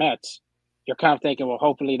with the Mets, you're kind of thinking, well,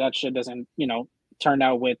 hopefully that shit doesn't, turn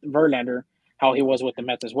out with Verlander, how he was with the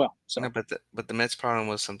Mets as well. No, So, but the Mets problem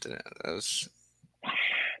was something else.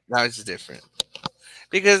 That was different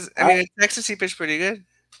because I I, mean in Texas he pitched pretty good.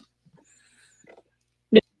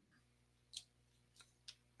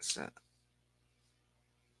 So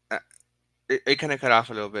uh, it kind of cut off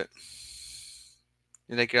a little bit.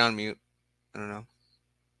 You're on mute. I don't know.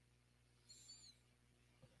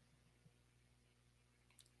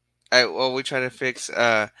 All right, well we try to fix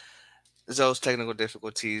those technical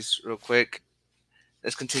difficulties real quick.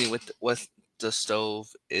 Let's continue with what the stove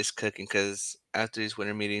is cooking because after these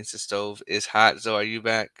winter meetings, the stove is hot. So, are you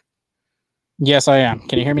back? yes, I am.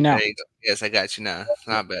 Can you hear me There now? you go. Yes, I got you now.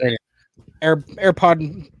 Not better. Great.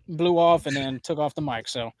 AirPod blew off and then took off the mic.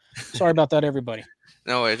 So sorry about that, everybody.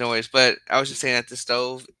 No worries, no worries. But I was just saying at the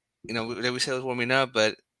stove, we said it was warming up,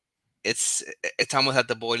 but it's it's almost at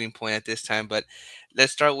the boiling point at this time. But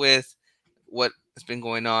let's start with what has been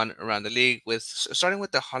going on around the league, with starting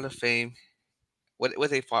with the Hall of Fame.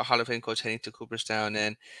 With a Hall of Fame coach heading to Cooperstown,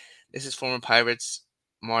 and this is former Pirates,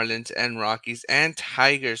 Marlins, and Rockies and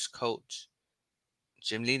Tigers coach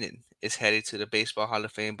Jim Leland is headed to the Baseball Hall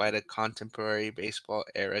of Fame by the Contemporary Baseball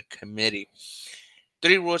Era Committee.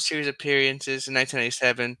 Three World Series appearances in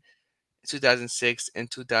 1997, 2006,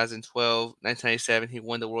 and 2012. 1997, he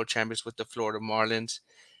won the World Champions with the Florida Marlins,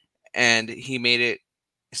 and he made it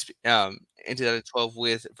in 2012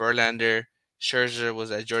 with Verlander. Scherzer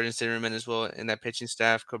was at Jordan Zimmerman as well in that pitching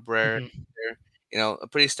staff. Cabrera, Hmm. a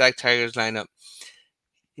pretty stacked Tigers lineup.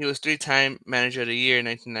 He was three-time Manager of the Year in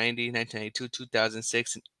 1990, 1992,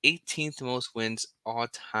 2006, and 18th most wins all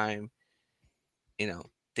time. You know,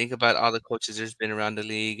 think about all the coaches there's been around the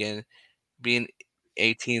league, and being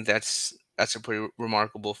 18th, that's a pretty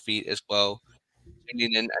remarkable feat as well.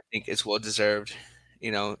 And I think it's well deserved.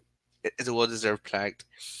 You know, it's a well deserved plaque.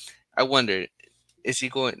 I wonder, is he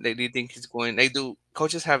going? Like, do you think he's going? Like, do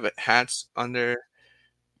coaches have hats on their?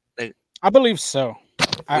 Like, I believe so.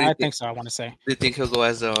 what do you I think? think so. I want to say Do you think he'll go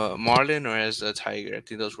as a Marlin or as a Tiger? I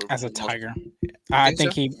think those were as a the most. Tiger. You I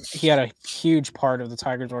think so? think he had a huge part of the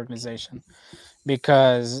Tigers organization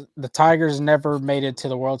because the Tigers never made it to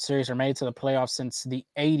the World Series or made it to the playoffs since the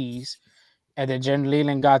 '80s, and then Jim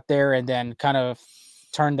Leland got there and then kind of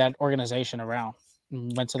turned that organization around.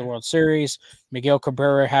 Went to the World Series. Miguel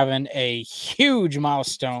Cabrera having a huge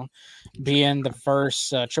milestone, being the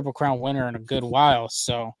first Triple Crown winner in a good while.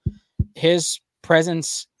 So his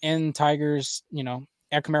presence in Tigers,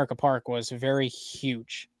 at Comerica Park was very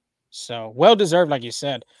huge. So well deserved, like you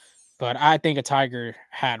said. But I think a Tiger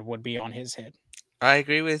hat would be on his head. I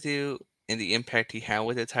agree with you in the impact he had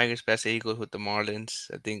with the Tigers. Best Eagles with the Marlins.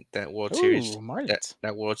 I think that World Series, Ooh, that Marlins.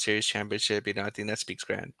 that World Series championship. I think that speaks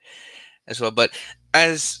grand as well. But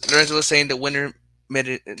as Lorenzo was saying, the winter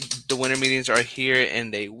meetings are here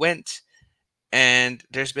and they went. And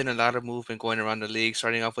there's been a lot of movement going around the league,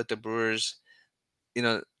 starting off with the Brewers.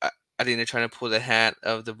 I think they're trying to pull the hat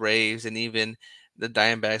of the Braves and even the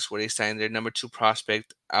Diamondbacks, where they signed their number two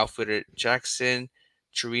prospect outfielder Jackson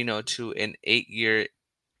Chirino to an 8-year,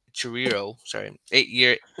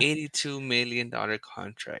 82 million dollar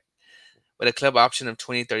contract with a club option of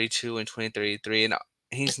 2032 and 2033, and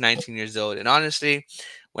he's 19 years old. And honestly,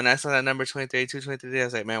 when I saw that number 2032, 2033, I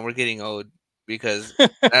was like, man, we're getting old because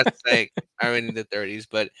that's like already in the 30s.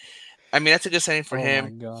 But I mean, that's a good signing for Oh my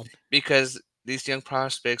him god. because these young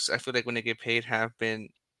prospects, I feel like when they get paid, have been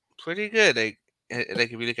pretty good. Like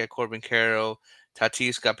if you look at Corbin Carroll,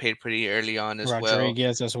 Tatis got paid pretty early on as well.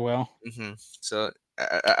 Rodriguez as well. So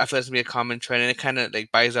I feel it's gonna be a common trend, and it kind of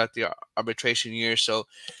like buys out the arbitration years. So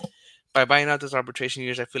by buying out those arbitration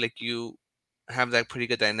years, I feel like you have that pretty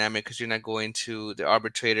good dynamic because you're not going to the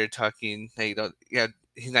arbitrator talking like, yeah,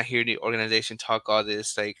 he's not hearing the organization talk all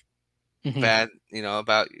this like Hmm. bad,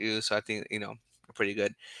 about you. So I think pretty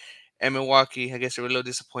good. And Milwaukee, I guess they were a little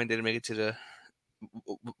disappointed to make it to the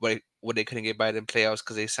what they couldn't get by the playoffs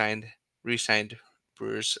because they re-signed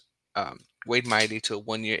Brewers Wade Miley to a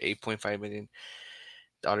 1 year, $8.5 million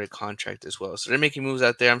contract as well. So they're making moves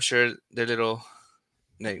out there. I'm sure they're little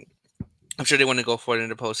like I'm sure they want to go for it in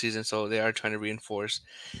the postseason. So they are trying to reinforce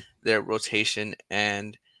their rotation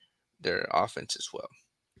and their offense as well.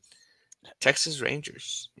 Texas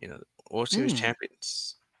Rangers, World Series Mm,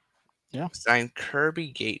 champions, yeah. signed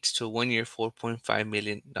Kirby Yates to a 1 year, $4.5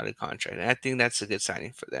 million contract. And I think that's a good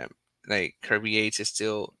signing for them. Like Kirby Yates is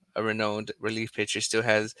still a renowned relief pitcher, still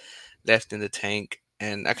has left in the tank,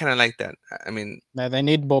 and I kind of like that. I mean, They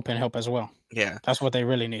need bullpen help as well. yeah, That's what they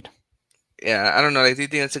really need. yeah. I don't know. Like, do you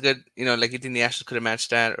think that's a good? Like, you think the Astros could have matched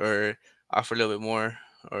that or offer a little bit more,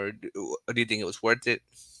 or do you think it was worth it?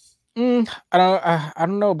 I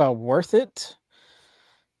don't know about worth it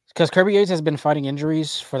because Kirby Yates has been fighting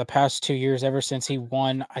injuries for the past 2 years ever since he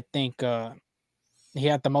won. I think he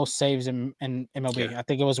had the most saves in Yeah, MLB. I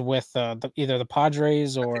think it was with either the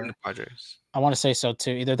Padres I think the or Padres. I want to say so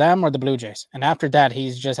too, either them or the Blue Jays. And after that,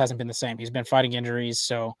 he's just hasn't been the same. He's been fighting injuries,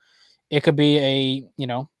 so it could be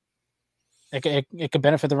it could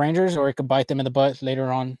benefit the Rangers or it could bite them in the butt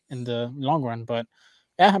later on in the long run. But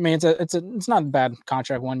yeah, I mean it's not a bad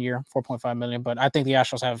contract, 1 year, 4.5 million. But I think the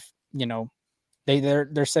Astros have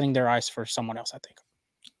they're setting their eyes for someone else. I think.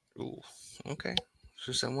 Ooh, okay.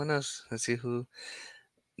 For someone else, let's see who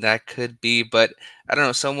that could be. But I don't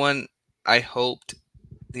know. Someone I hoped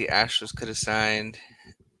the Astros could have signed,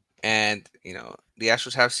 and the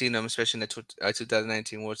Astros have seen him, especially in the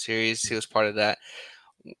 2019 World Series. He was part of that.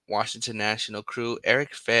 Washington National crew.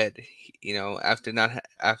 Eric Fed, after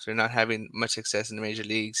not having much success in the major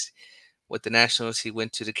leagues with the Nationals, he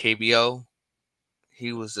went to the KBO.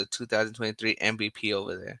 He was the 2023 MVP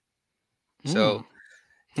over there. Hmm. So,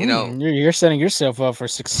 you know, You're setting yourself up for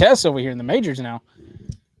success over here in the majors now.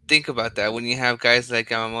 think about that when you have guys like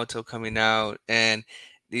Yamamoto coming out and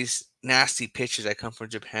these nasty pitchers that come from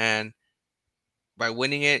Japan. By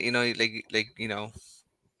winning it, he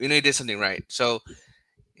did something right. So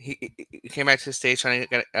he came back to the States trying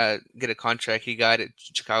to get a contract. He got it.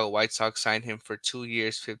 Chicago White Sox signed him for 2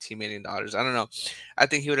 years, $15 million. I don't know. I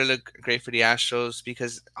think he would have looked great for the Astros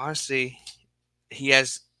because honestly, he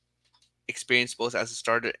has experience both as a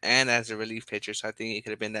starter and as a relief pitcher. So I think he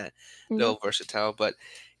could have been that Yeah. little versatile. But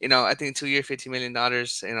I think 2 year, $15 million.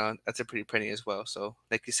 That's a pretty penny as well. So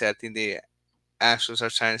like you said, I think the Astros are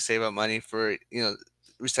trying to save up money for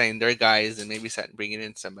resigning their guys and maybe bringing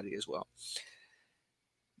in somebody as well.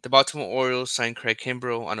 The Baltimore Orioles signed Craig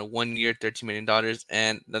Kimbrell on a 1 year, $13 million,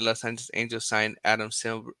 and the Los Angeles Angels signed Adam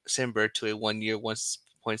Simber to a 1 year,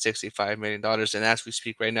 $1.65 million. And as we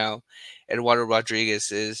speak right now, Eduardo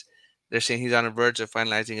Rodriguez they're saying he's on the verge of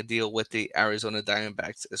finalizing a deal with the Arizona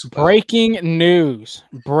Diamondbacks as well. Breaking news.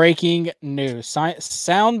 Breaking news.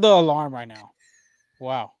 Sound the alarm right now.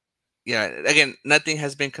 Wow. Yeah, again, nothing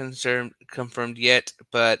has been confirmed yet,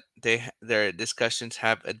 but their discussions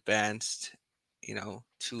have advanced,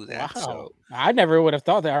 to that. Wow. So I never would have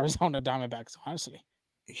thought the Arizona Diamondbacks, honestly.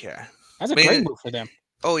 yeah, That's I a great mean, move for them.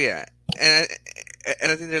 oh yeah, and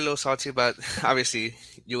I think they're a little salty about obviously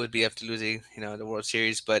you would be after losing the World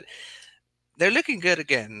Series, but they're looking good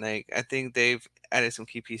again. Like I think they've added some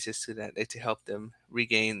key pieces to that to help them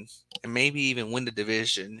regain and maybe even win the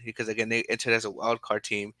division because again they entered as a wild card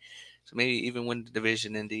team, so maybe even win the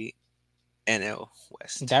division in the NL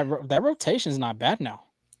West. That rotation is not bad now.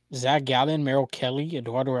 Zach Gallen, Merrill Kelly,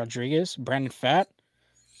 Eduardo Rodriguez, Brandon Fat.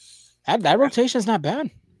 That rotation is not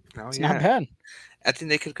bad. Oh It's not yeah, bad. I think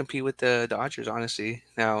they could compete with the Dodgers. Honestly,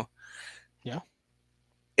 now Yeah.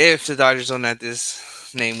 if the Dodgers don't have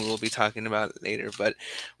this name, we will be talking about it later. But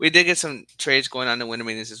we did get some trades going on in winter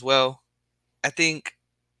meetings as well. I think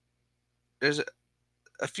there's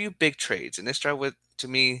a few big trades, and let's start with to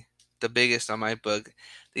me the biggest on my book.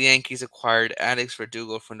 The Yankees acquired Alex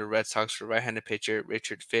Verdugo from the Red Sox for right-handed pitcher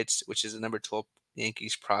Richard Fitz, which is the number 12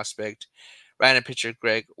 Yankees prospect. Right-handed pitcher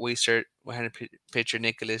Greg Weissert, right-handed pitcher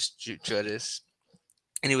Nicholas Judas,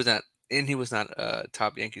 and he was not a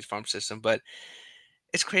top Yankees farm system, but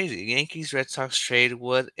it's crazy. Yankees Red Sox trade,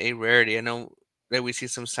 what a rarity. I know that we see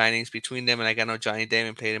some signings between them, and like I know Johnny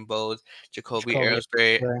Damon played in both, Jacoby Jacoby.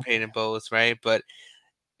 Ellsbury Right. played in both, right? But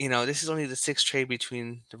this is only the sixth trade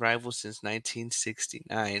between the rivals since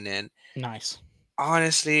 1969, and Nice.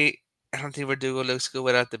 honestly, I don't think Verdugo looks good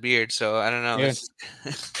without the beard. So I don't know. Dude.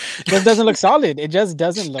 Just doesn't look solid. It just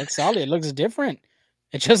doesn't look solid. It looks different.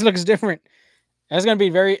 It just looks different. That's gonna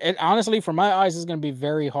be honestly, from my eyes, it's gonna be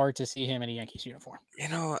very hard to see him in a Yankees uniform. I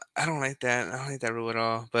don't like that. I don't like that rule at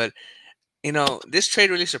all. But this trade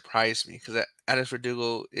really surprised me because Alex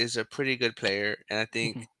Verdugo is a pretty good player, and I Mhm.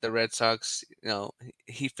 think the Red Sox,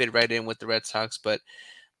 he fit right in with the Red Sox. But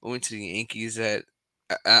moving to the Yankees, that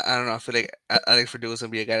I don't know. I feel like Alex Verdugo is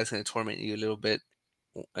gonna be a guy that's gonna torment you a little bit,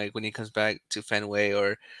 like when he comes back to Fenway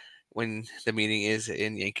or when the meeting is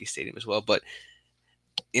in Yankee Stadium as well. But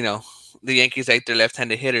you know, the Yankees like their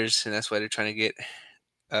left-handed hitters, and that's why they're trying to get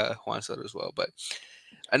Juan Soto as well. But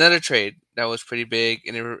another trade that was pretty big,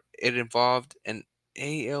 and it involved an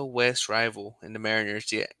AL West rival in the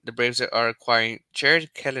Mariners. Yeah, the Braves are acquiring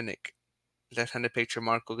Jared Kelenic, left-handed pitcher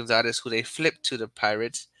Marco Gonzalez, who they flipped to the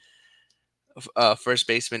Pirates. First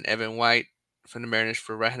baseman Evan White from the Mariners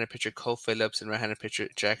for right-handed pitcher Cole Phillips and right-handed pitcher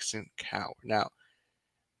Jackson Cow. Now,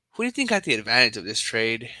 who do you think got the advantage of this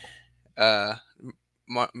trade? Uh,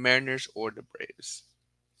 Mariners or the Braves?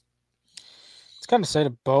 It's kind of say to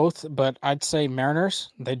both, but I'd say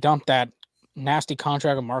Mariners. They dumped that nasty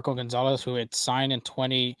contract of Marco Gonzalez, who had signed in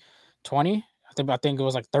 2020. I think it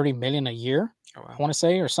was like 30 million a year. Oh I wow. want to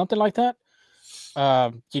say, or something like that.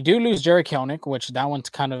 You do lose Jerry Kelnick, which that one's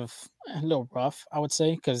kind of a little rough, I would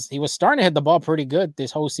say, because he was starting to hit the ball pretty good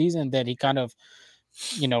this whole season. Then he kind of,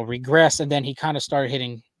 regressed, and then he kind of started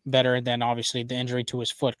hitting better. And then obviously the injury to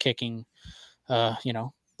his foot kicking,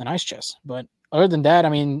 the nice chest. But other than that, I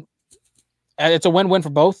mean, it's a win-win for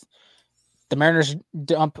both. The Mariners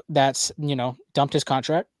dumped his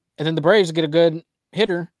contract, and then the Braves get a good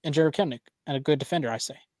hitter in Jerry Kelnick and a good defender, I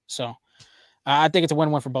say. So I think it's a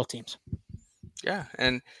win-win for both teams. Yeah,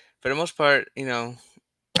 and for the most part,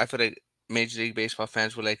 I feel like Major League Baseball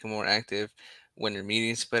fans would like a more active winter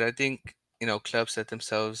meetings, but I think clubs set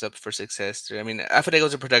themselves up for success. I mean, I feel like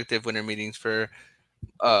those are productive winter meetings for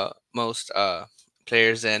most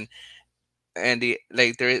players, and the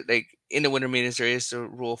like there is like in the winter meetings there is the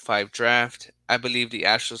Rule 5 draft. I believe the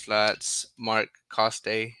Astros lost Mark Coste.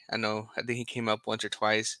 I think he came up once or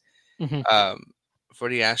twice Hmm. um for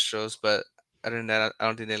the Astros, but other than that, I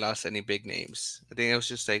don't think they lost any big names. I think it was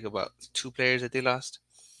just like about two players that they lost.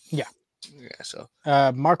 Yeah. Yeah, so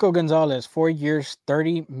Marco Gonzalez, 4 years,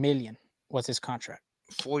 30 million was his contract.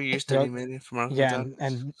 4 years, He'll, 30 million for Mark yeah,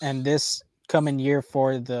 Gonzalez. and this coming year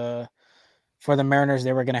for the Mariners,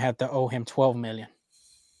 they were gonna have to owe him 12 million.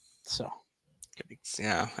 So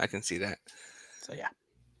Yeah, I can see that. yeah,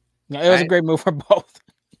 yeah, it was a I great move for both.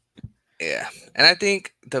 Yeah, and I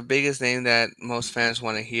think the biggest name that most fans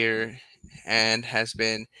want to hear and has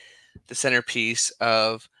been the centerpiece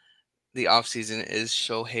of the offseason is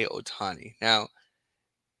Shohei Otani. Now,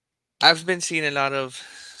 I've been seeing a lot of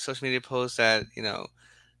social media posts that,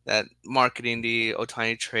 that marketing the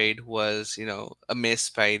Otani trade was, a miss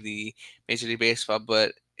by the Major League Baseball,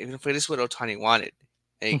 but even if this is what Otani wanted,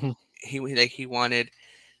 like Hmm. he wanted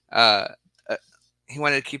uh, uh he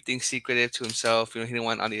wanted to keep things secretive to himself. He didn't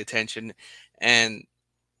want all the attention, and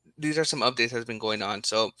these are some updates that's been going on.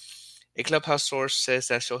 So, a clubhouse source says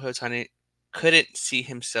that Shohei Ohtani couldn't see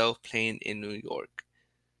himself playing in New York.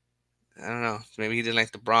 I don't know. Maybe he didn't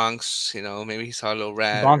like the Bronx. Maybe he saw a little The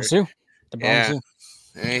rat, Bronx or Zoo, the Bronx yeah, Zoo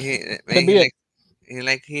could maybe be it. he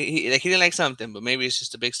didn't like something, but maybe it's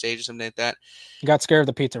just a big stage or something like that. Got scared of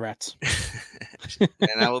the pizza rats.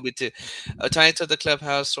 And I will be too. Ohtani told the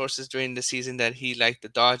clubhouse sources during the season that he liked the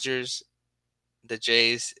Dodgers, the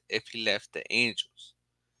Jays, if he left the Angels.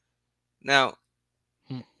 Now,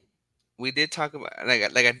 Hmm. we did talk about like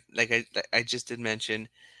I just did mention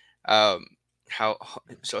um, how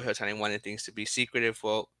Shohei Ohtani wanted things to be secretive.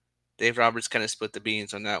 Well, Dave Roberts kind of split the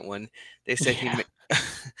beans on that one. They said Yeah.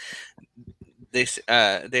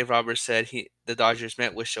 Dave Roberts said the Dodgers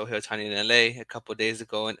met with Shohei Ohtani in LA a couple days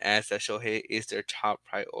ago and asked that Shohei is their top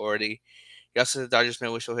priority. He also said the Dodgers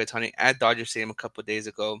met with Shohei Ohtani at Dodger Stadium a couple days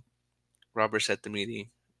ago. Roberts said the meeting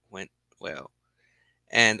went well,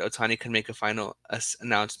 and Ohtani can make a final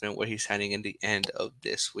announcement where he's signing in the end of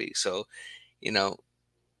this week. So, you know,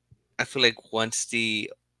 I feel like once the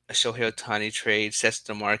Shohei Ohtani trade sets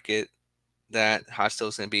the market, that hot stove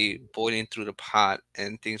is going to be boiling through the pot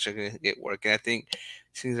and things are going to get working. I think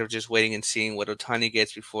things are just waiting and seeing what Ohtani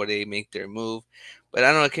gets before they make their move. But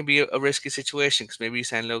I don't know, it can be a risky situation because maybe you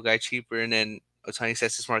sign a little guy cheaper and then Ohtani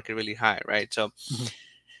sets his market really high, right? So Mhm.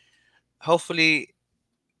 hopefully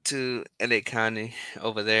to LA County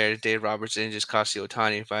over there, Dave Roberts didn't just cost you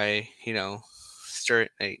Ohtani by,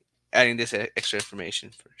 start like adding this extra information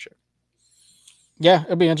for sure. Yeah,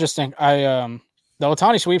 it'll be interesting. The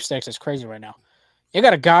Otani sweepstakes is crazy right now. You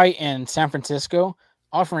got a guy in San Francisco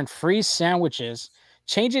offering free sandwiches,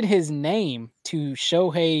 changing his name to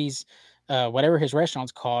Shohei's whatever his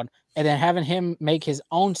restaurant's called, and then having him make his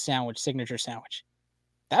own sandwich, signature sandwich.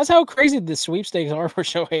 That's how crazy the sweepstakes are for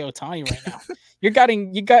Shohei Otani right now. You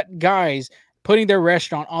got guys putting their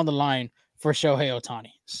restaurant on the line for Shohei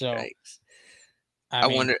Otani. So Yikes. I I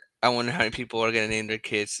mean, wonder I wonder how many people are gonna name their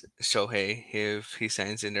kids Shohei if he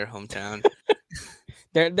signs in their hometown.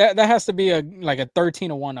 that has to be a like a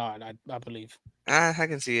 13-1 odd, I believe. I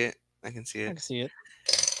can see it. I can see I it. can see it.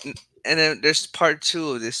 And then there's part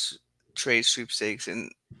two of this trade sweepstakes,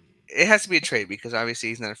 and it has to be a trade because obviously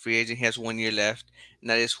he's not a free agent. He has 1 year left, and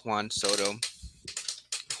that is Juan Soto.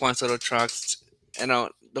 Juan Soto trucks.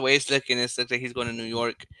 The way it's looking, it looks like he's going to New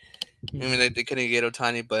York. I Mhm. mean, they couldn't get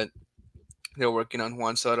Otani, but they're working on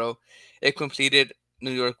Juan Soto. If completed,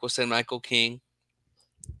 New York will send Michael King,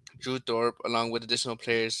 Drew Thorpe, along with additional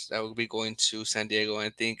players that will be going to San Diego. And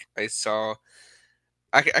I think I saw,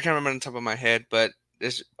 I can't remember on the top of my head, but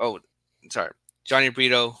sorry, Johnny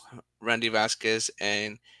Brito, Randy Vasquez,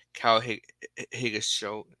 and Cal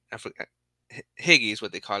Higashio. I forgot. Higgy is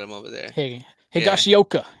what they call him over there. Hey, Yeah,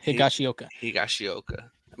 Higashioka. he Higashioka. Higashioka.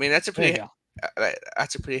 I mean, There you go.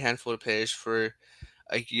 that's a pretty handful of players for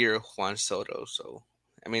a year of Juan Soto. So,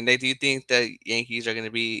 I mean, do you think that Yankees are going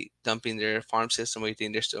to be dumping their farm system, or you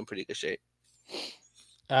think they're still in pretty good shape?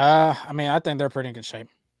 I mean, I think they're pretty in good shape.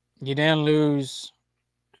 You didn't lose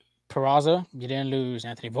Peraza. You didn't lose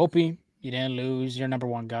Anthony Volpe. You didn't lose your number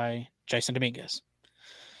one guy, Jason Dominguez.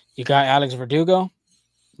 You got Alex Verdugo.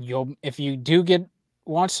 You'll if you do get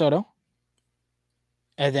Juan Soto,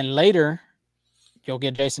 and then later you'll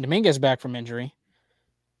get Jason Dominguez back from injury.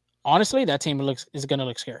 Honestly, that team is going to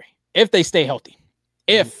look scary if they stay healthy.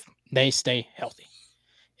 Hmm. If they stay healthy.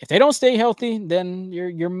 If they don't stay healthy, then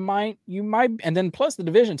you might, and then plus the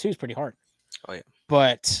division too is pretty hard. Oh yeah,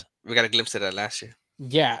 But We got a glimpse of that last year.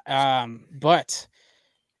 Yeah. But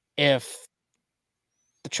if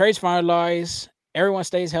the trades finalize, everyone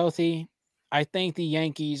stays healthy, I think the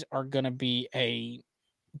Yankees are going to be a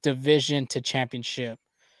division to championship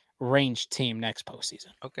range team next postseason.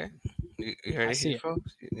 Okay, you heard I it here, see it.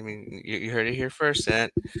 folks. I mean, you heard it here first.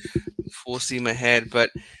 That full steam ahead.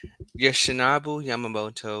 But Yoshinobu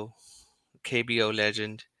Yamamoto, KBO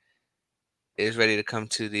legend, is ready to come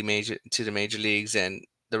to the major leagues, and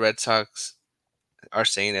the Red Sox are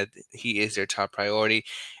saying that he is their top priority,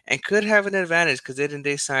 and could have an advantage because didn't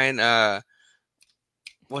they sign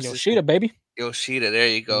what's his name? Yoshida, baby. Yoshida. There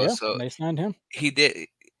you go. Yeah, So they signed him. he did.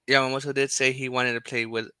 Yamamoto did say he wanted to play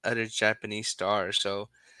with other Japanese stars, so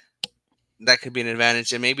that could be an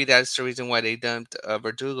advantage, and maybe that's the reason why they dumped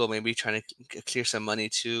Verdugo. Maybe trying to clear some money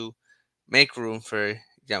to make room for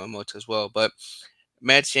Yamamoto as well. But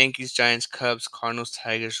Mets, Yankees, Giants, Cubs, Cardinals,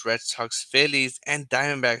 Tigers, Red Sox, Phillies, and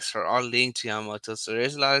Diamondbacks are all linked to Yamamoto. So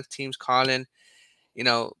there's a lot of teams calling,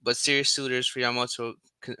 but serious suitors for Yamamoto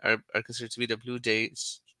are considered to be the Blue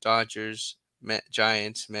Jays, Dodgers,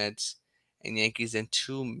 Giants, Mets, and Yankees, and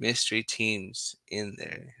two mystery teams in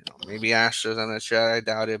there. Maybe Astros, I'm not sure. I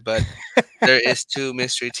doubt it, but there is two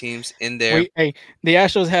mystery teams in there. The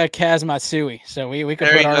Astros had Kaz Matsui, so we could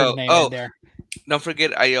There put you our go. name in Oh, there. don't forget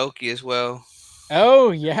Aoki as well. Oh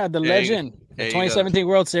yeah, the There you, legend, the there you go. 2017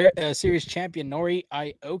 World Series champion Nori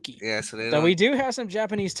Aoki. Yeah, so they So we don't. do have some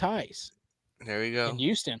Japanese ties There we in go.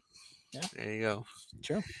 Houston. Yeah, There you go.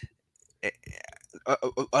 true. Eh,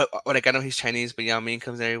 like I know he's Chinese, but Yao Ming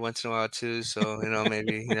comes there every once in a while too. So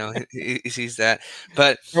maybe he sees that.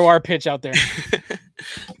 But Throw our pitch out there.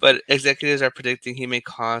 but executives are predicting he may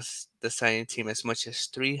cost the signing team as much as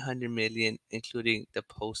 300 million, including the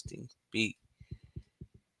posting fee. Hmm.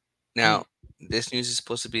 Now, this news is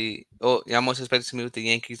supposed to be. Oh, Yamamoto's expected to meet with the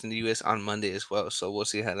Yankees in the U.S. on Monday as well. So we'll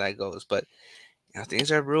see how that goes. But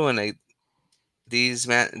things are brewing. Like these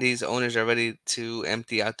owners are ready to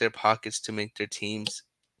empty out their pockets to make their teams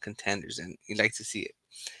contenders, and you like to see it.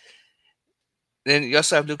 Then you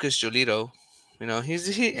also have Lucas Jolito.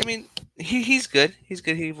 I mean, he's good. He's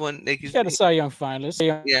good. He won. Like He had a Cy Young finalist.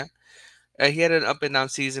 yeah. He had an up and down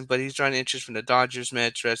season, but he's drawing interest from the Dodgers,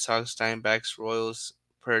 Mets, Red Sox, Diamondbacks, Royals,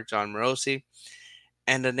 per John Morosi.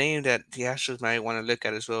 And the name that the Astros might want to look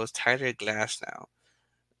at as well is Tyler Glass now.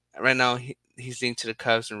 Right now, he's linked to the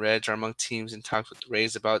Cubs and Reds are among teams in talks with the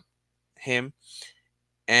Rays about him.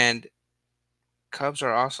 And Cubs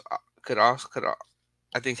are could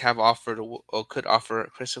I think have offered or could offer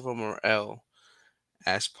Christopher Morel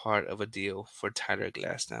as part of a deal for Tyler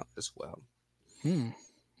Glass now as well.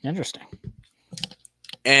 Interesting.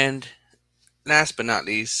 And last but not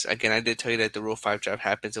least, again, I did tell you that the Rule 5 draft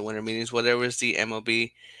happens at winter meetings. Well, there was the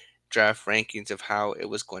MLB draft rankings of how it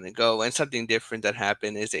was going to go. And something different that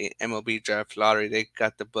happened is a MLB draft lottery. They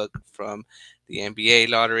got the book from the NBA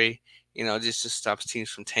lottery, just to stop teams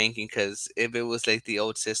from tanking. Because if it was like the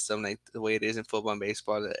old system, like the way it is in football and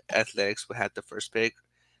baseball, the Athletics would have the first pick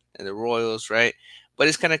and the Royals, right? But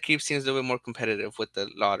it's kind of keeps teams a little bit more competitive with the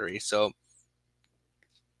lottery. So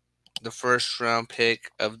the first round pick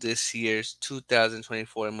of this year's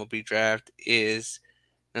 2024 MLB draft is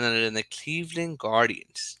none other than the Cleveland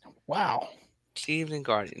Guardians. Wow. Cleveland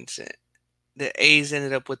Guardians. The A's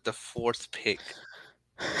ended up with the fourth pick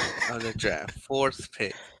of the draft. Fourth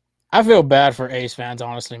pick. I feel bad for A's fans,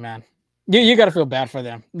 honestly, man. You got to feel bad for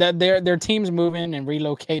them. That their team's moving and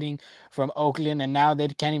relocating from Oakland, and now they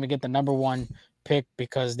can't even get the number one pick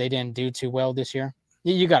because they didn't do too well this year.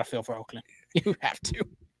 You got to feel for Oakland. You have to.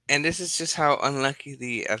 And this is just how unlucky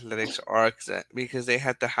the Athletics are because they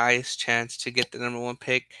had the highest chance to get the number one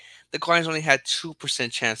pick. The Guardians only had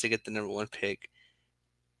 2% chance to get the number one pick.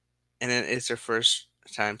 And then it's their first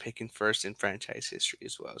time picking first in franchise history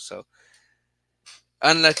as well. So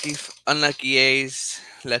unlucky A's,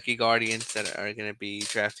 lucky Guardians that are going to be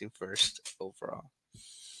drafting first overall.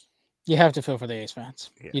 You have to feel for the A's fans.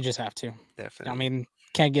 Yeah, you just have to. definitely. I mean,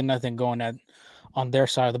 can't get nothing going on their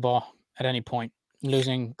side of the ball at any point.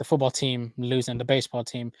 Losing the football team, losing the baseball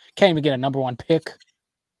team, can't even get a number one pick.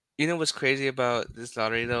 You know what's crazy about this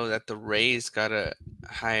lottery though? That the Rays got a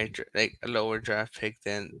a lower draft pick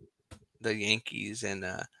than the Yankees and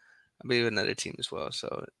I believe another team as well.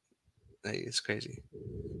 So it's crazy.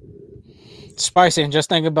 Spicy. And just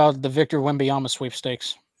think about the Victor Wembanyama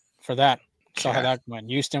sweepstakes for that. Saw how Yeah. that went.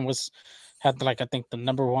 Houston had I think the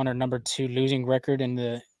number one or number two losing record in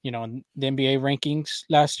the in the NBA rankings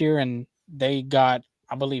last year, and they got,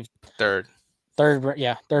 I believe, Third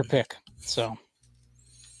pick. So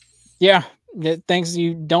yeah, things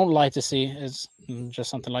you don't like to see is just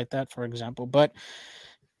something like that, for example. But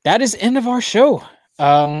that is end of our show.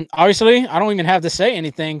 Obviously, I don't even have to say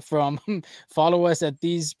anything from follow us at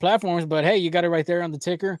these platforms, but hey, you got it right there on the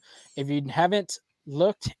ticker. If you haven't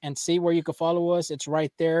looked and see where you can follow us, it's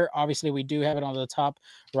right there. Obviously, we do have it on the top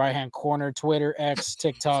right hand corner: Twitter, X,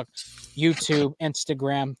 TikTok, YouTube,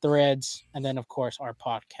 Instagram, Threads, and then of course our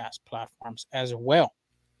podcast platforms as well.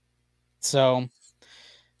 So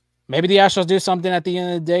maybe the Astros do something at the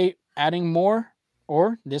end of the day, adding more,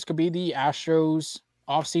 or this could be the Astros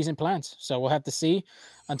off-season plans. So we'll have to see.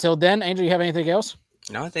 Until then, Angel, you have anything else?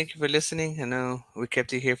 No, thank you for listening. I know we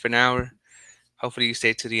kept you here for an hour. Hopefully, you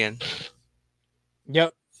stay to the end.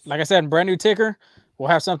 Yep. Like I said, brand new ticker. We'll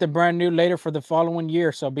have something brand new later for the following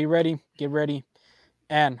year. So be ready, get ready,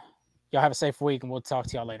 and y'all have a safe week, and we'll talk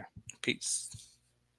to y'all later. Peace.